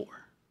hope for.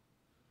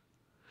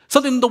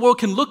 Something the world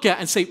can look at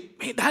and say,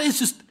 man, that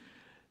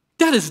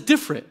is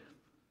different.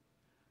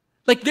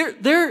 Like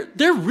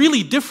they're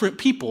really different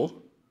people,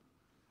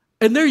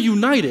 and they're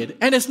united.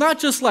 And it's not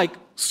just like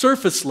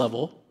surface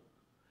level.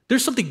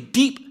 There's something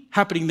deep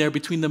happening there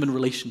between them in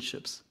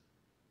relationships.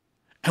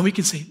 And we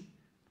can say,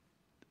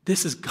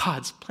 this is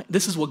God's plan.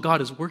 This is what God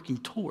is working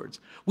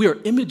towards. We are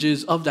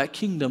images of that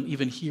kingdom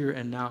even here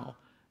and now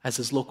as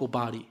his local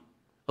body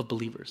of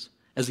believers,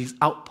 as these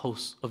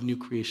outposts of new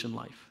creation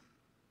life.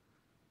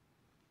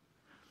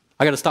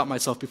 I got to stop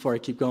myself before I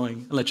keep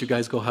going and let you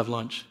guys go have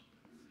lunch.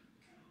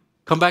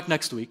 Come back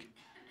next week.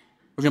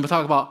 We're going to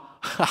talk about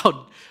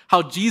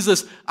how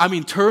Jesus,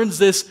 turns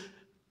this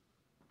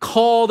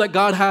call that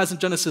God has in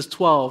Genesis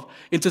 12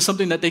 into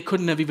something that they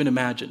couldn't have even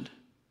imagined,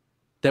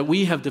 that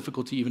we have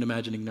difficulty even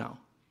imagining now.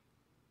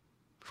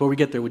 Before we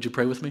get there, would you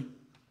pray with me?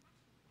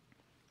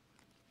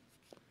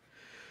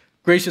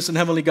 Gracious and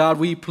heavenly God,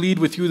 we plead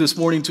with you this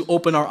morning to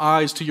open our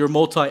eyes to your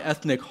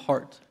multi-ethnic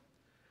heart.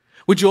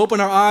 Would you open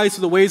our eyes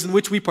to the ways in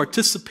which we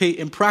participate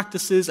in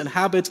practices and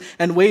habits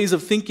and ways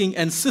of thinking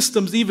and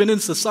systems even in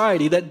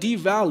society that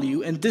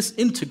devalue and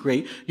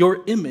disintegrate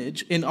your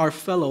image in our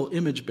fellow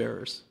image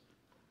bearers.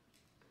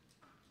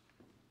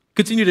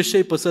 Continue to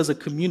shape us as a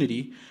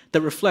community that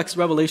reflects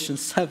Revelation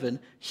 7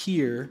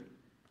 here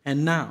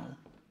and now.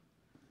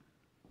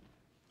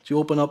 Would you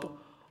open up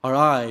our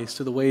eyes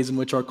to the ways in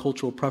which our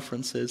cultural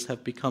preferences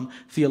have become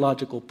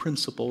theological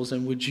principles,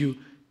 and would you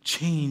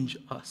change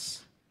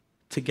us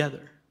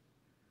together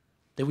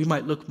that we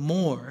might look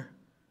more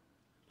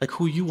like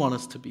who you want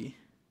us to be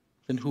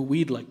than who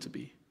we'd like to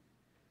be.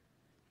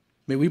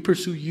 May we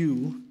pursue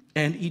you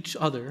and each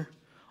other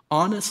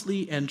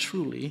honestly and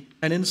truly,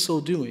 and in so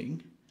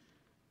doing,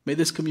 may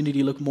this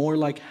community look more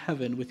like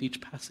heaven with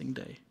each passing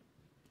day.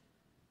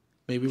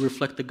 May we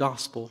reflect the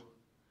gospel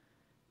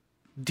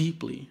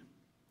deeply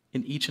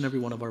in each and every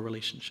one of our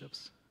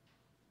relationships.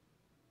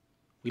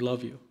 We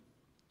love you.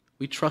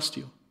 We trust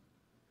you,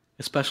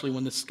 especially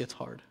when this gets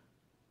hard.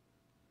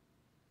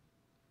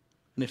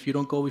 And if you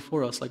don't go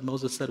before us, like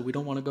Moses said, we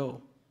don't want to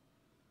go.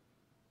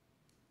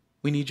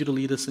 We need you to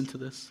lead us into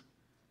this.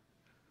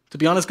 To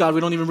be honest, God,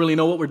 we don't even really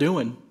know what we're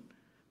doing.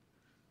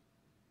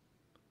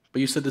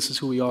 But you said this is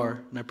who we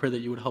are, and I pray that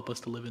you would help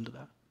us to live into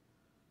that.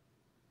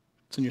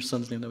 It's in your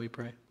Son's name that we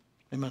pray.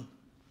 Amen.